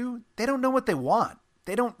main issue, they don't know what they want.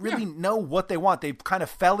 They don't really know what they want. They kind of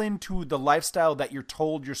fell into the lifestyle that you're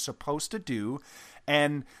told you're supposed to do.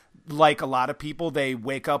 And like a lot of people, they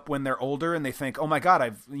wake up when they're older and they think, oh my God,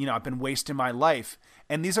 I've been wasting my life.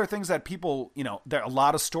 And these are things that people, there are a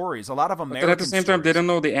lot of stories, a lot of American But at the same time, they don't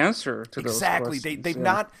know the answer to those exactly. questions. They've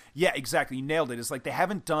not. Yeah, exactly. You nailed it. It's like they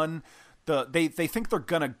haven't done they think they're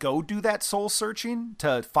going to go do that soul searching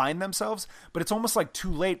to find themselves, but it's almost like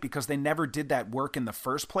too late because they never did that work in the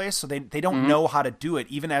first place. So they don't know how to do it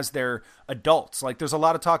even as they're adults. Like there's a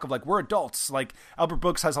lot of talk of like, we're adults. Like Albert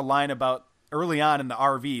Brooks has a line about, early on in the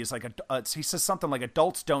RV is like he says something like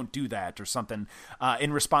adults don't do that or something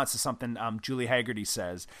in response to something Julie Haggerty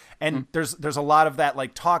says. And there's a lot of that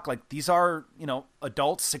like talk, like these are,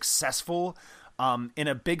 adults successful in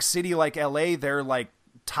a big city like LA. They're like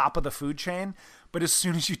top of the food chain. But as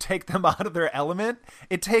soon as you take them out of their element,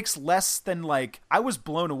 it takes less than like, I was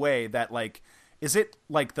blown away that like, is it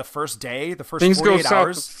like the first day, the first things 48 go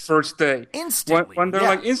hours? south the first day. Instantly. When they're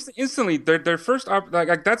like instantly, their first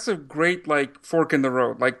like that's a great like fork in the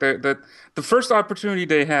road. Like the first opportunity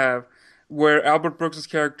they have, where Albert Brooks'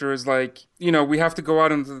 character is like, we have to go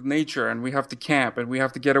out into nature and we have to camp and we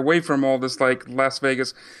have to get away from all this like Las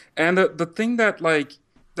Vegas, and the thing that like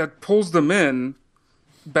that pulls them in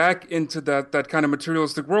back into that kind of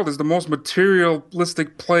materialistic world is the most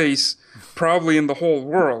materialistic place probably in the whole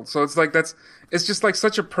world. So it's like it's just like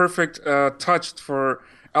such a perfect touch for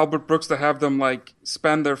Albert Brooks to have them like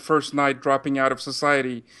spend their first night dropping out of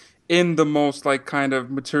society in the most like kind of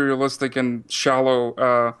materialistic and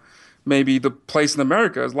shallow maybe the place in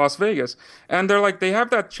America is Las Vegas. And they're like, they have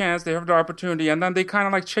that chance, they have the opportunity, and then they kind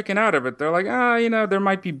of like chicken out of it. They're like, there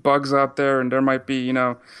might be bugs out there, and there might be,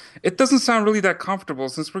 it doesn't sound really that comfortable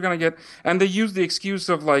since we're going to get, and they use the excuse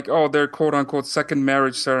of like, oh, their quote unquote second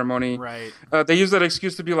marriage ceremony. Right. They use that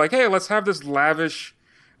excuse to be like, hey, let's have this lavish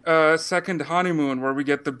second honeymoon where we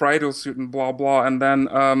get the bridal suit and blah blah, and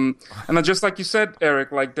then just like you said,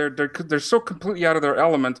 Eric, like they're so completely out of their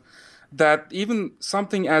element that even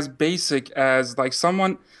something as basic as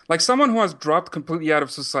someone who has dropped completely out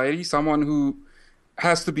of society, someone who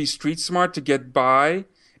has to be street smart to get by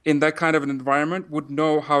in that kind of an environment would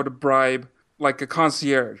know how to bribe like a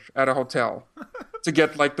concierge at a hotel to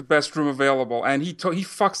get like the best room available. And he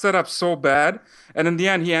fucks that up so bad. And in the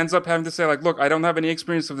end, he ends up having to say like, look, I don't have any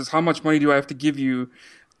experience of this. How much money do I have to give you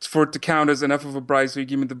for it to count as enough of a bride so you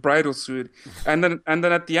give me the bridal suit? And then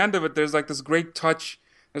at the end of it, there's like this great touch.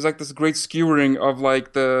 There's like this great skewering of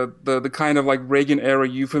like the kind of like Reagan era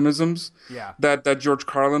euphemisms that George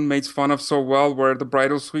Carlin makes fun of so well, where the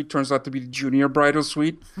bridal suite turns out to be the junior bridal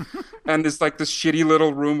suite, and it's like this shitty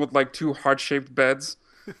little room with like two heart-shaped beds,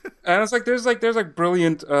 and it's like there's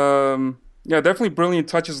brilliant, definitely brilliant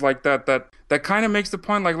touches like that kind of makes the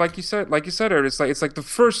point, like you said, Eric, it's like the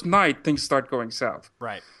first night things start going south,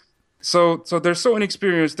 right? So they're so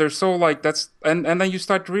inexperienced. They're so like and then you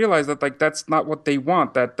start to realize that like that's not what they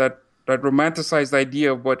want. That romanticized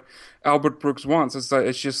idea of what Albert Brooks wants.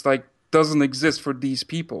 It's just like doesn't exist for these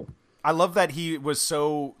people. I love that he was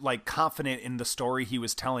so like confident in the story he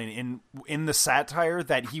was telling in the satire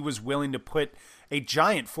that he was willing to put a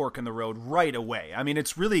giant fork in the road right away. I mean,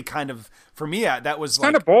 it's really kind of, for me, that was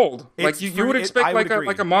kind of bold. Like you would expect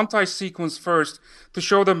a montage sequence first to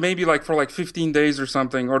show them maybe like for like 15 days or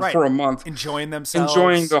something, or for a month, enjoying themselves,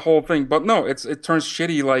 enjoying the whole thing. But no, it turns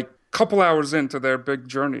shitty like couple hours into their big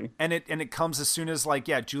journey. And it comes as soon as like,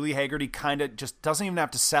 Julie Hagerty kind of just doesn't even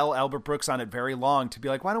have to sell Albert Brooks on it very long to be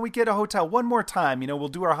like, why don't we get a hotel one more time? We'll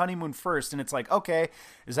do our honeymoon first. And it's like, okay,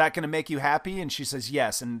 is that going to make you happy? And she says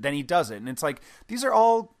yes. And then he does it. And it's like, these are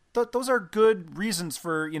all, those are good reasons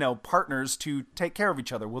for, partners to take care of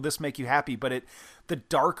each other. Will this make you happy? But the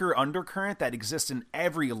darker undercurrent that exists in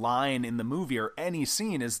every line in the movie or any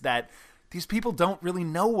scene is that these people don't really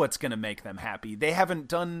know what's going to make them happy. They haven't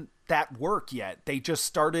done that work yet. They just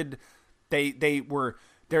started. They're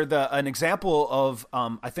an example of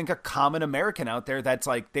I think a common American out there that's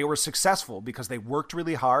like they were successful because they worked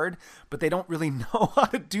really hard, but they don't really know how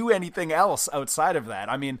to do anything else outside of that.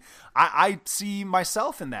 I mean, I see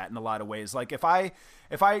myself in that in a lot of ways. Like if I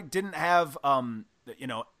didn't have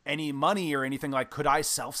any money or anything, like could I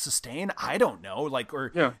self-sustain? I don't know.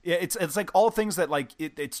 It's like all things that like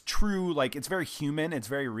it's true, like it's very human, it's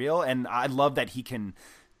very real, and I love that he can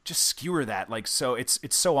just skewer that like so it's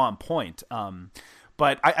so on point.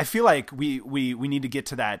 But I feel like we need to get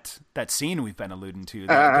to that scene we've been alluding to,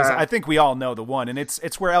 because I think we all know the one, and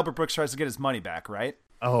it's where Albert Brooks tries to get his money back, right?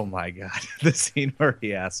 Oh my God, the scene where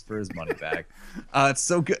he asks for his money back. It's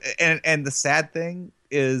so good, and the sad thing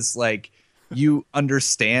is like, you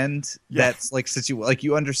understand that's like like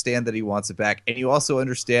you understand that he wants it back, and you also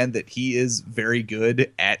understand that he is very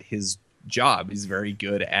good at his job. He's very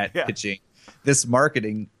good at pitching this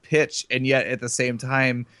marketing pitch, and yet at the same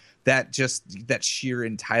time, that sheer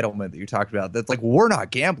entitlement that you talked about. That's like, we're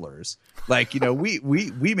not gamblers. Like,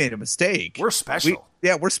 we made a mistake. We're special.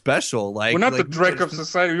 We're special. Like, we're not the Drake of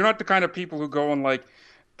society. We're not the kind of people who go and like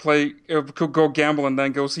could go gamble and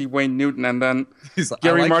then go see Wayne Newton, and then like,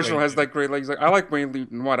 Gary Marshall has that great, like, he's like, I like Wayne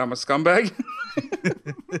Newton. What? I'm a scumbag.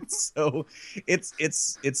 It's so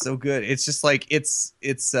good. It's just like it's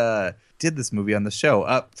did this movie on the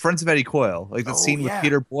show, Friends of Eddie Coyle, like the scene with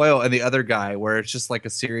Peter Boyle and the other guy, where it's just like a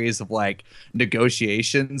series of like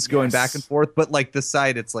negotiations going back and forth, but like this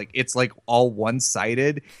side it's like all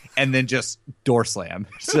one-sided, and then just door slam.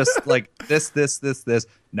 It's just like this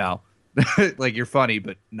no. Like, you're funny,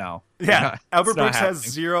 but no. Yeah, Albert Brooks has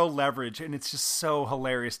zero leverage, and it's just so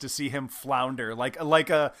hilarious to see him flounder like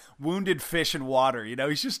a wounded fish in water.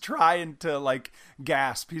 He's just trying to like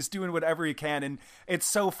gasp. He's doing whatever he can, and it's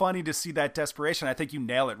so funny to see that desperation. I think you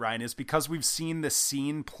nail it, Ryan, is because we've seen the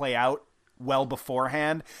scene play out well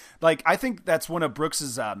beforehand. Like, I think that's one of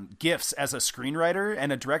Brooks's gifts as a screenwriter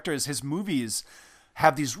and a director, is his movies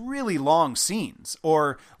have these really long scenes,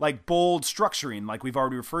 or like bold structuring, like we've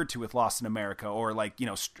already referred to with Lost in America, or like,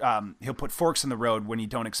 he'll put forks in the road when you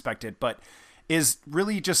don't expect it, but is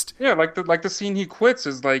really just like the scene he quits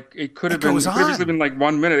is like, it could have been like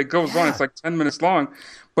 1 minute. It goes on. It's like 10 minutes long,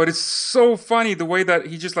 but it's so funny the way that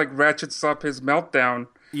he just like ratchets up his meltdown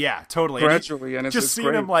Yeah, totally. And gradually, and it's just it's seeing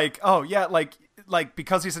great. him like, oh yeah, like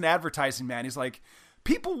because he's an advertising man, he's like,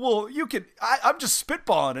 people will, I'm just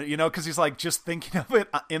spitballing it, because he's like just thinking of it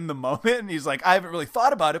in the moment, and he's like, I haven't really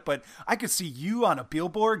thought about it, but I could see you on a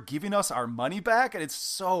billboard giving us our money back, and it's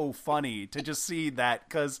so funny to just see that,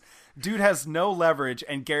 because dude has no leverage,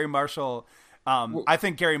 and Gary Marshall, I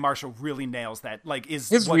think Gary Marshall really nails that. Like, His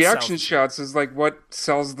what reaction sells shots is like what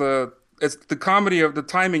sells it's the comedy of the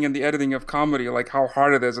timing and the editing of comedy, like how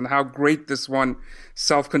hard it is and how great this one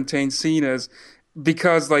self-contained scene is,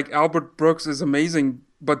 because like Albert Brooks is amazing,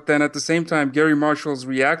 but then at the same time Gary Marshall's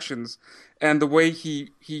reactions and the way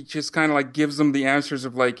he just kind of like gives them the answers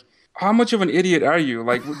of like, how much of an idiot are you?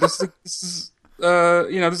 Like this is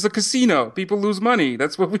this is a casino. People lose money.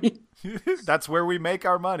 That's what we. That's where we make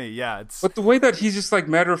our money. Yeah, But the way that he's just like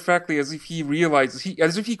matter of factly, as if he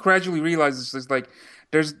gradually realizes, is like,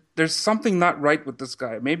 there's something not right with this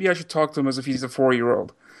guy. Maybe I should talk to him as if he's a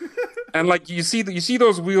 4-year-old. And like you see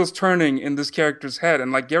those wheels turning in this character's head,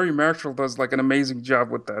 and like Gary Marshall does like an amazing job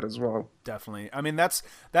with that as well. Definitely. I mean, that's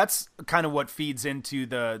kind of what feeds into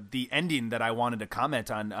the ending that I wanted to comment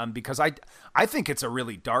on, because I think it's a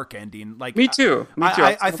really dark ending. Like me too.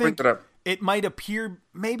 I think it might appear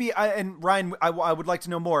maybe. And Ryan, I would like to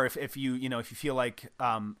know more if you if you feel like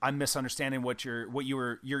I'm misunderstanding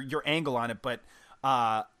your angle on it, but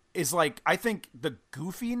is like, I think the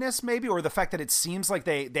goofiness maybe, or the fact that it seems like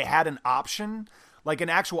they had an option, like an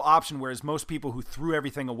actual option, whereas most people who threw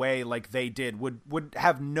everything away like they did would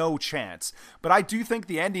have no chance. But I do think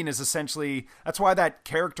the ending is essentially, that's why that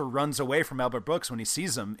character runs away from Albert Brooks when he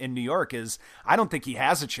sees him in New York, is I don't think he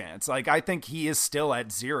has a chance. Like, I think he is still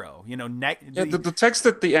at zero. The text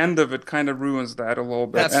at the end of it kind of ruins that a little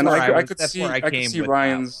bit. That's and where I could see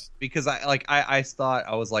Ryan's, because I thought,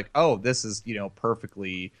 I was like, oh, this is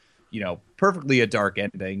perfectly a dark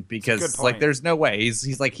ending, because like there's no way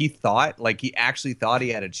he actually thought he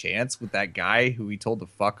had a chance with that guy who he told to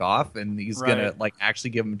fuck off, and he's gonna like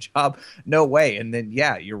actually give him a job. No way. And then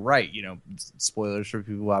yeah, you're right, spoilers for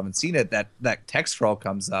people who haven't seen it, that text scroll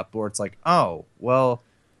comes up where it's like, oh well,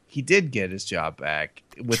 he did get his job back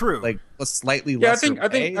with like a slightly less. I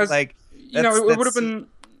think like it would have been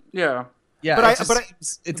Yeah,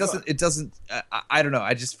 it doesn't. I don't know.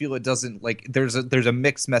 I just feel it doesn't, like, there's a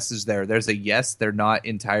mixed message there. There's a yes, they're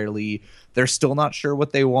still not sure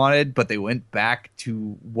what they wanted, but they went back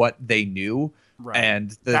to what they knew,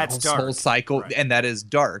 and that's whole cycle, and that is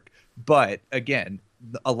dark. But again,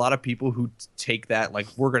 a lot of people who take that, like,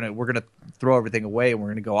 we're gonna throw everything away and we're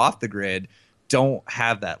gonna go off the grid, don't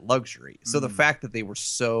have that luxury. So the fact that they were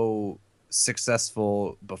so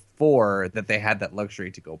successful before that they had that luxury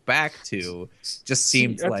to go back to just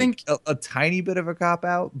seemed a tiny bit of a cop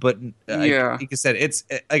out. But like I said, it's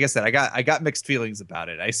like I said, I got mixed feelings about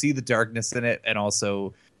it. I see the darkness in it, and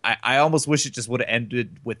also I almost wish it just would have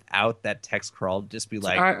ended without that text crawl. Just be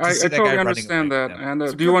like, I totally understand that.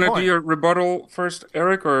 And do you want to do your rebuttal first,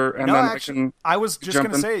 Eric, I was just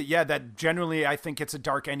going to say, that generally I think it's a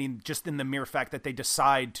dark ending, just in the mere fact that they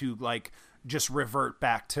decide to like just revert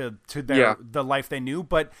back to the life they knew.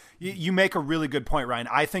 But you make a really good point, Ryan.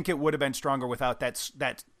 I think it would have been stronger without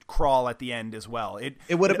that crawl at the end as well.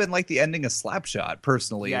 It would have been like the ending of Slapshot,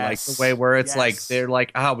 personally. Yes, like the way where it's like they're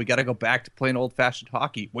like, we got to go back to playing old fashioned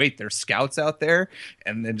hockey. Wait, there's scouts out there,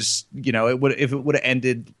 and then just it would, if it would have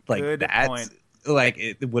ended like good that point. Like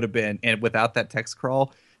it would have been, and without that text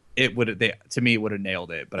crawl, it would have, to me, would have nailed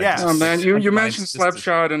it. But you mentioned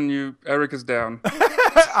Slapshot, and Eric is down.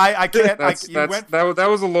 I can't. That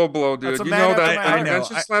was a low blow, dude. You know that. I know.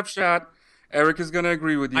 Mentioned Slapshot. Eric is going to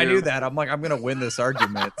agree with you. I knew that. I'm going to win this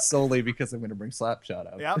argument solely because I'm going to to bring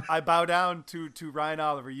Slapshot up. Yeah, I bow down to Ryan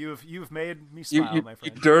Oliver. You've made me smile, my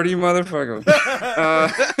friend. You dirty motherfucker.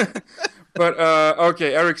 But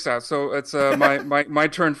okay, Eric's out. So it's my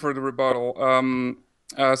turn for the rebuttal.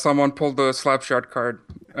 Someone pulled the Slapshot card.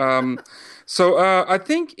 So I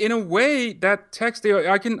think in a way that text,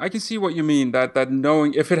 I can see what you mean, that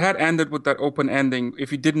knowing, if it had ended with that open ending, if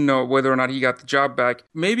he didn't know whether or not he got the job back,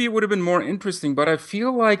 maybe it would have been more interesting. But I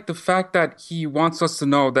feel like the fact that he wants us to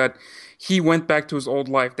know that he went back to his old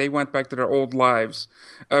life, they went back to their old lives,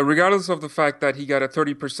 regardless of the fact that he got a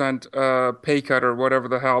 30% pay cut or whatever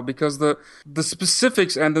the hell, because the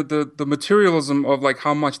specifics and the materialism of like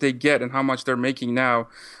how much they get and how much they're making now,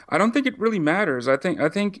 I don't think it really matters. I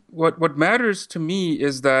think what matters to me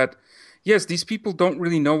is that, yes, these people don't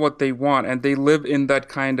really know what they want, and they live in that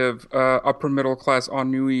kind of upper middle class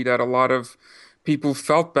ennui that a lot of people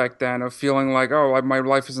felt back then, of feeling like, my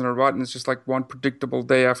life is in a rut and it's just like one predictable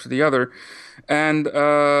day after the other. And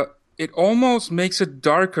it almost makes it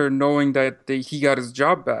darker knowing that he got his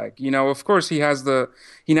job back. You know, of course he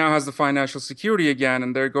now has the financial security again,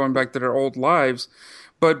 and they're going back to their old lives.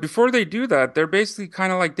 But before they do that, they're basically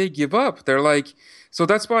kind of like they give up. They're like, so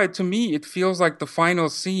that's why to me it feels like the final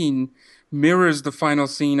scene mirrors the final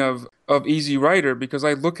scene of Easy Rider, because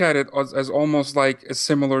I look at it as almost like a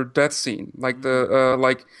similar death scene, like the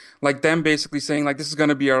like them basically saying like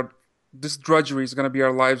this drudgery is gonna be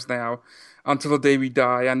our lives now until the day we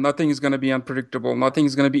die, and nothing is gonna be unpredictable, nothing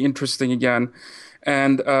is gonna be interesting again,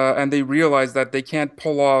 and they realize that they can't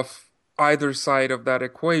pull off either side of that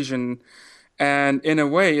equation. And in a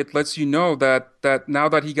way, it lets you know that now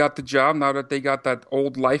that he got the job, now that they got that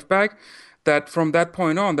old life back, that from that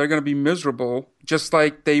point on, they're going to be miserable, just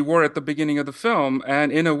like they were at the beginning of the film.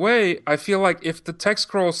 And in a way, I feel like if the text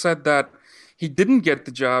scroll said that he didn't get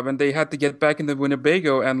the job and they had to get back into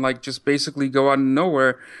Winnebago and like just basically go out of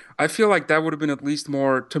nowhere, I feel like that would have been at least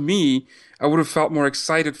more, to me, I would have felt more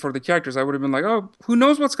excited for the characters. I would have been like, oh, who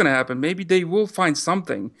knows what's going to happen? Maybe they will find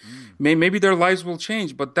something. Maybe their lives will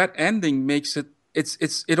change. But that ending makes it,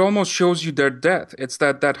 it almost shows you their death. It's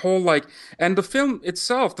that whole like, and the film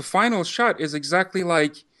itself, the final shot is exactly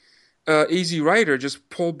like Easy Rider, just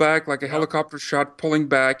pull back like a helicopter shot, pulling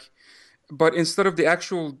back. But instead of the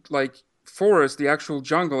actual like forest, the actual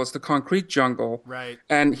jungle, it's the concrete jungle. Right.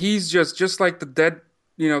 And he's just like the dead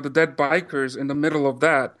bikers in the middle of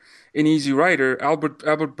that. In Easy Rider,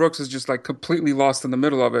 Albert Brooks is just like completely lost in the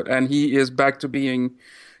middle of it, and he is back to being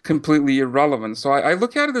completely irrelevant. So I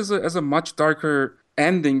look at it as a much darker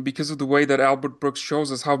ending because of the way that Albert Brooks shows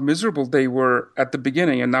us how miserable they were at the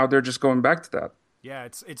beginning, and now they're just going back to that. Yeah,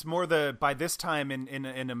 it's more by this time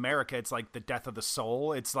in America, it's like the death of the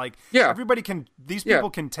soul. It's like these people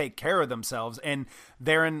can take care of themselves, and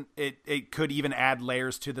therein it could even add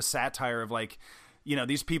layers to the satire of like, you know,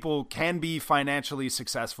 these people can be financially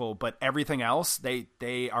successful, but everything else,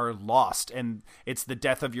 they are lost, and it's the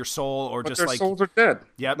death of your soul, or but just their like souls are dead.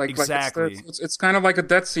 Yep, like, exactly. It's kind of like a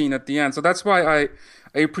death scene at the end. So that's why I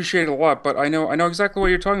appreciate it a lot. But I know exactly what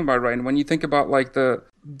you're talking about, right? And when you think about like the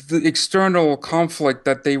external conflict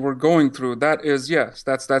that they were going through,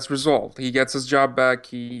 that's resolved. He gets his job back.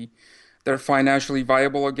 They're financially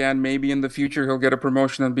viable again. Maybe in the future he'll get a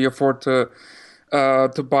promotion and be afford to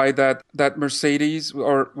buy that Mercedes,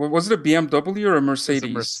 or was it a BMW or a Mercedes?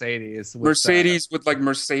 It's a Mercedes. Mercedes with like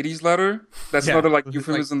Mercedes letter. That's another like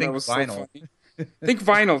euphemism that was vinyl. so funny. Think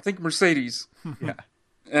vinyl. Think Mercedes. Yeah.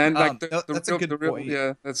 And like that's a good point.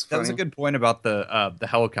 Yeah, that's funny. That was a good point about the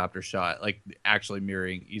helicopter shot, like actually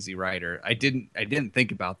mirroring Easy Rider. I didn't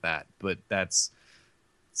think about that, but that's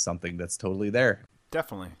something that's totally there.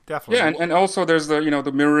 Definitely. Yeah, and also there's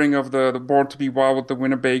the mirroring of the Born to Be Wild with the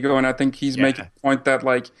Winnebago, and I think he's making the point that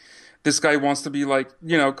like this guy wants to be like,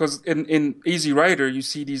 because in Easy Rider you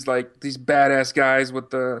see these badass guys with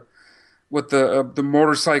the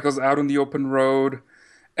motorcycles out on the open road,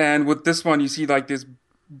 and with this one you see like this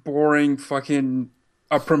boring fucking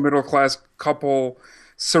upper middle class couple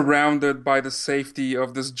surrounded by the safety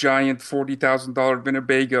of this giant $40,000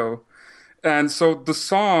 Winnebago, and so the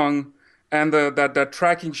song. And that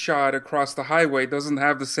tracking shot across the highway doesn't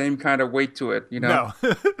have the same kind of weight to it, No.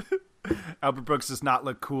 Albert Brooks does not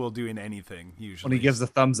look cool doing anything, usually. When he gives a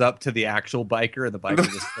thumbs up to the actual biker, and the biker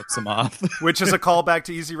just flips him off. Which is a callback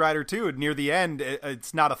to Easy Rider 2. Near the end,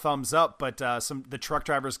 it's not a thumbs up, but the truck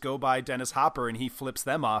drivers go by Dennis Hopper, and he flips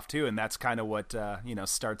them off, too. And that's kind of what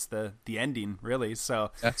starts the ending, really.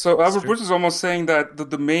 So Albert Brooks is almost saying that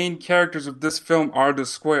the main characters of this film are the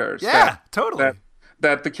squares. Yeah, totally.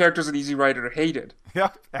 That the characters in Easy Rider hated. Yeah,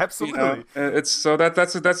 absolutely. That's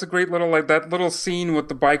a great little that little scene with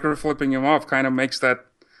the biker flipping him off kind of makes that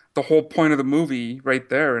the whole point of the movie right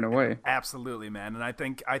there in a way. Absolutely, man. And I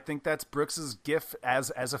think that's Brooks's gift as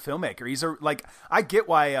a filmmaker. He's I get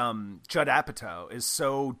why Judd Apatow is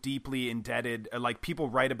so deeply indebted. Like people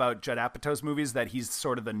write about Judd Apatow's movies that he's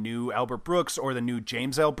sort of the new Albert Brooks or the new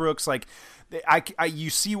James L. Brooks. Like you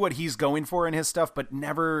see what he's going for in his stuff, but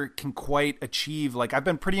never can quite achieve. Like I've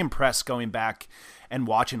been pretty impressed going back and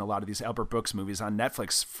watching a lot of these Albert Brooks movies on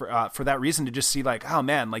Netflix for that reason, to just see like, oh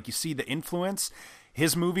man, like you see the influence.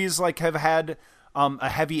 His movies like have had a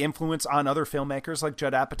heavy influence on other filmmakers like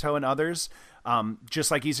Judd Apatow and others,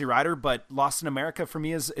 just like Easy Rider. But Lost in America for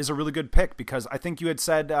me is a really good pick, because I think you had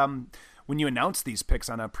said when you announced these picks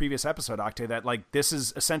on a previous episode, Octay, that like this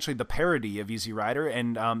is essentially the parody of Easy Rider,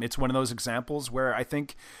 and it's one of those examples where I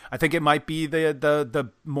think it might be the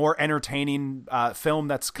more entertaining film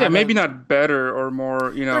that's kind of maybe not better or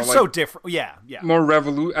more, you know, they're like so different. Yeah. more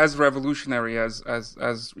revolutionary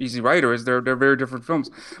as Easy Rider is. They're very different films.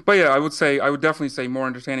 But yeah, I would definitely say more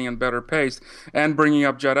entertaining and better paced. And bringing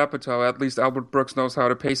up Judd Apatow, at least Albert Brooks knows how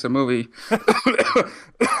to pace a movie.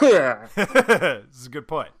 It's a good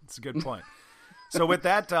point. So with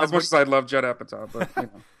that, as much as I love Judd Apatow, but you know,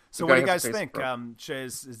 so what do you guys think?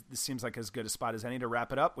 This seems like as good a spot as any to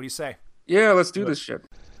wrap it up. What do you say? Yeah, let's do this shit.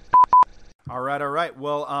 All right.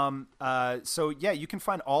 Well, so yeah, you can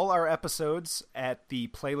find all our episodes at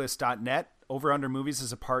theplaylist.net. Over Under Movies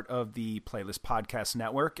is a part of the Playlist Podcast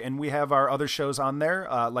Network, and we have our other shows on there,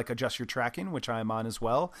 like Adjust Your Tracking, which I am on as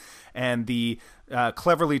well, and the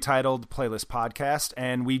cleverly titled Playlist Podcast.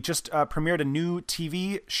 And we just premiered a new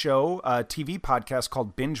TV show, TV podcast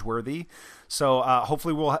called Binge Worthy. So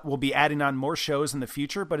hopefully we'll be adding on more shows in the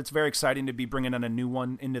future, but it's very exciting to be bringing on a new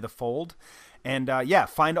one into the fold. And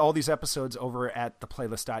find all these episodes over at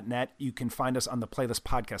theplaylist.net. You can find us on the Playlist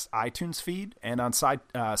Podcast iTunes feed and on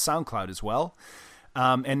SoundCloud as well.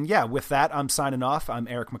 With that, I'm signing off. I'm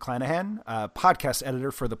Eric McClanahan, podcast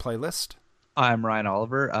editor for The Playlist. I'm Ryan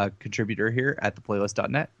Oliver, a contributor here at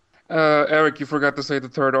theplaylist.net. Eric, you forgot to say the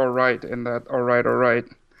third all right in that all right. All right.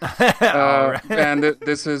 And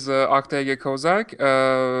this is Octavia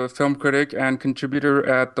Kozak, film critic and contributor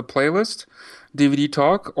at The Playlist, DVD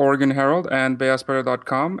Talk, Oregon Herald, and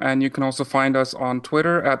BayAspera.com. And you can also find us on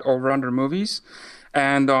Twitter at OverUnderMovies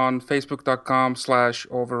and on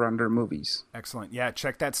Facebook.com/OverUnderMovies. Excellent. Yeah,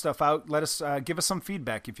 check that stuff out. Let us give us some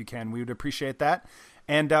feedback if you can. We would appreciate that.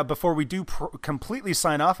 And before we do completely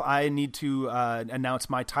sign off, I need to announce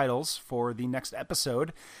my titles for the next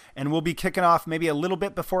episode. And we'll be kicking off maybe a little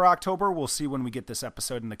bit before October. We'll see when we get this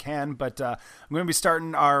episode in the can. But I'm going to be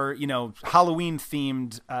starting our,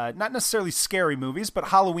 Halloween-themed, not necessarily scary movies, but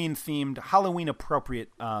Halloween-themed,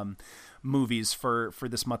 Halloween-appropriate movies for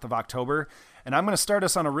this month of October. And I'm going to start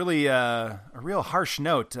us on a real harsh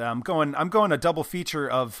note. I'm going a double feature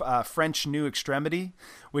of French New Extremity,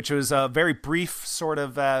 which was a very brief sort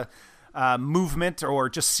of movement or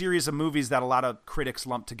just series of movies that a lot of critics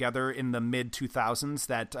lumped together in the mid 2000s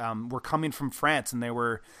that were coming from France, and they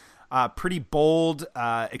were pretty bold,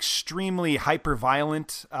 extremely hyper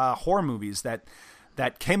violent horror movies that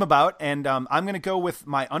came about. And I'm going to go with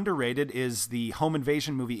my underrated is the home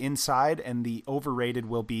invasion movie Inside, and the overrated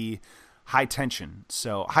will be High Tension.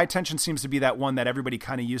 So High Tension seems to be that one that everybody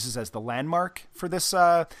kind of uses as the landmark for this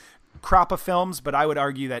crop of films, but I would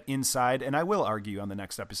argue that Inside, and I will argue on the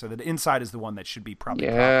next episode, that Inside is the one that should be probably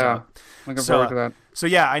propped up. Looking forward to that. So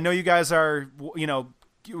yeah, I know you guys are,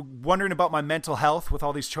 wondering about my mental health with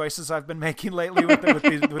all these choices I've been making lately with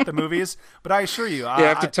the movies, but I assure you,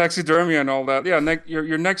 after taxidermy and all that,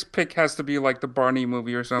 your next pick has to be like the Barney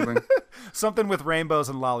movie or something. Something with rainbows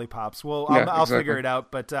and lollipops. Well, I'll figure it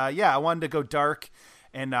out. But I wanted to go dark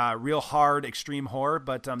and real hard extreme horror.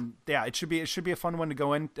 But it should be a fun one to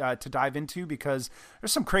go in to dive into, because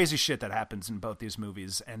there's some crazy shit that happens in both these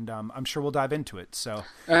movies, and I'm sure we'll dive into it. So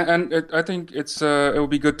I think it will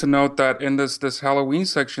be good to note that in this Halloween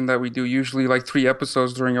section that we do, usually like 3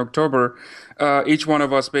 episodes during October, each one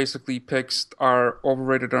of us basically picks our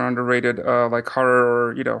overrated or underrated like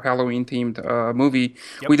horror or Halloween themed movie.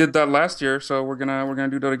 Yep. We did that last year, so we're gonna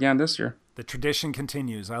do that again this year. The tradition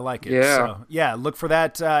continues. I like it. Yeah. So, look for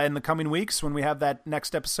that in the coming weeks when we have that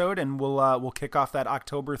next episode, and we'll kick off that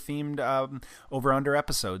October themed over under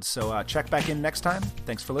episode. So check back in next time.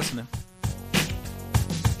 Thanks for listening.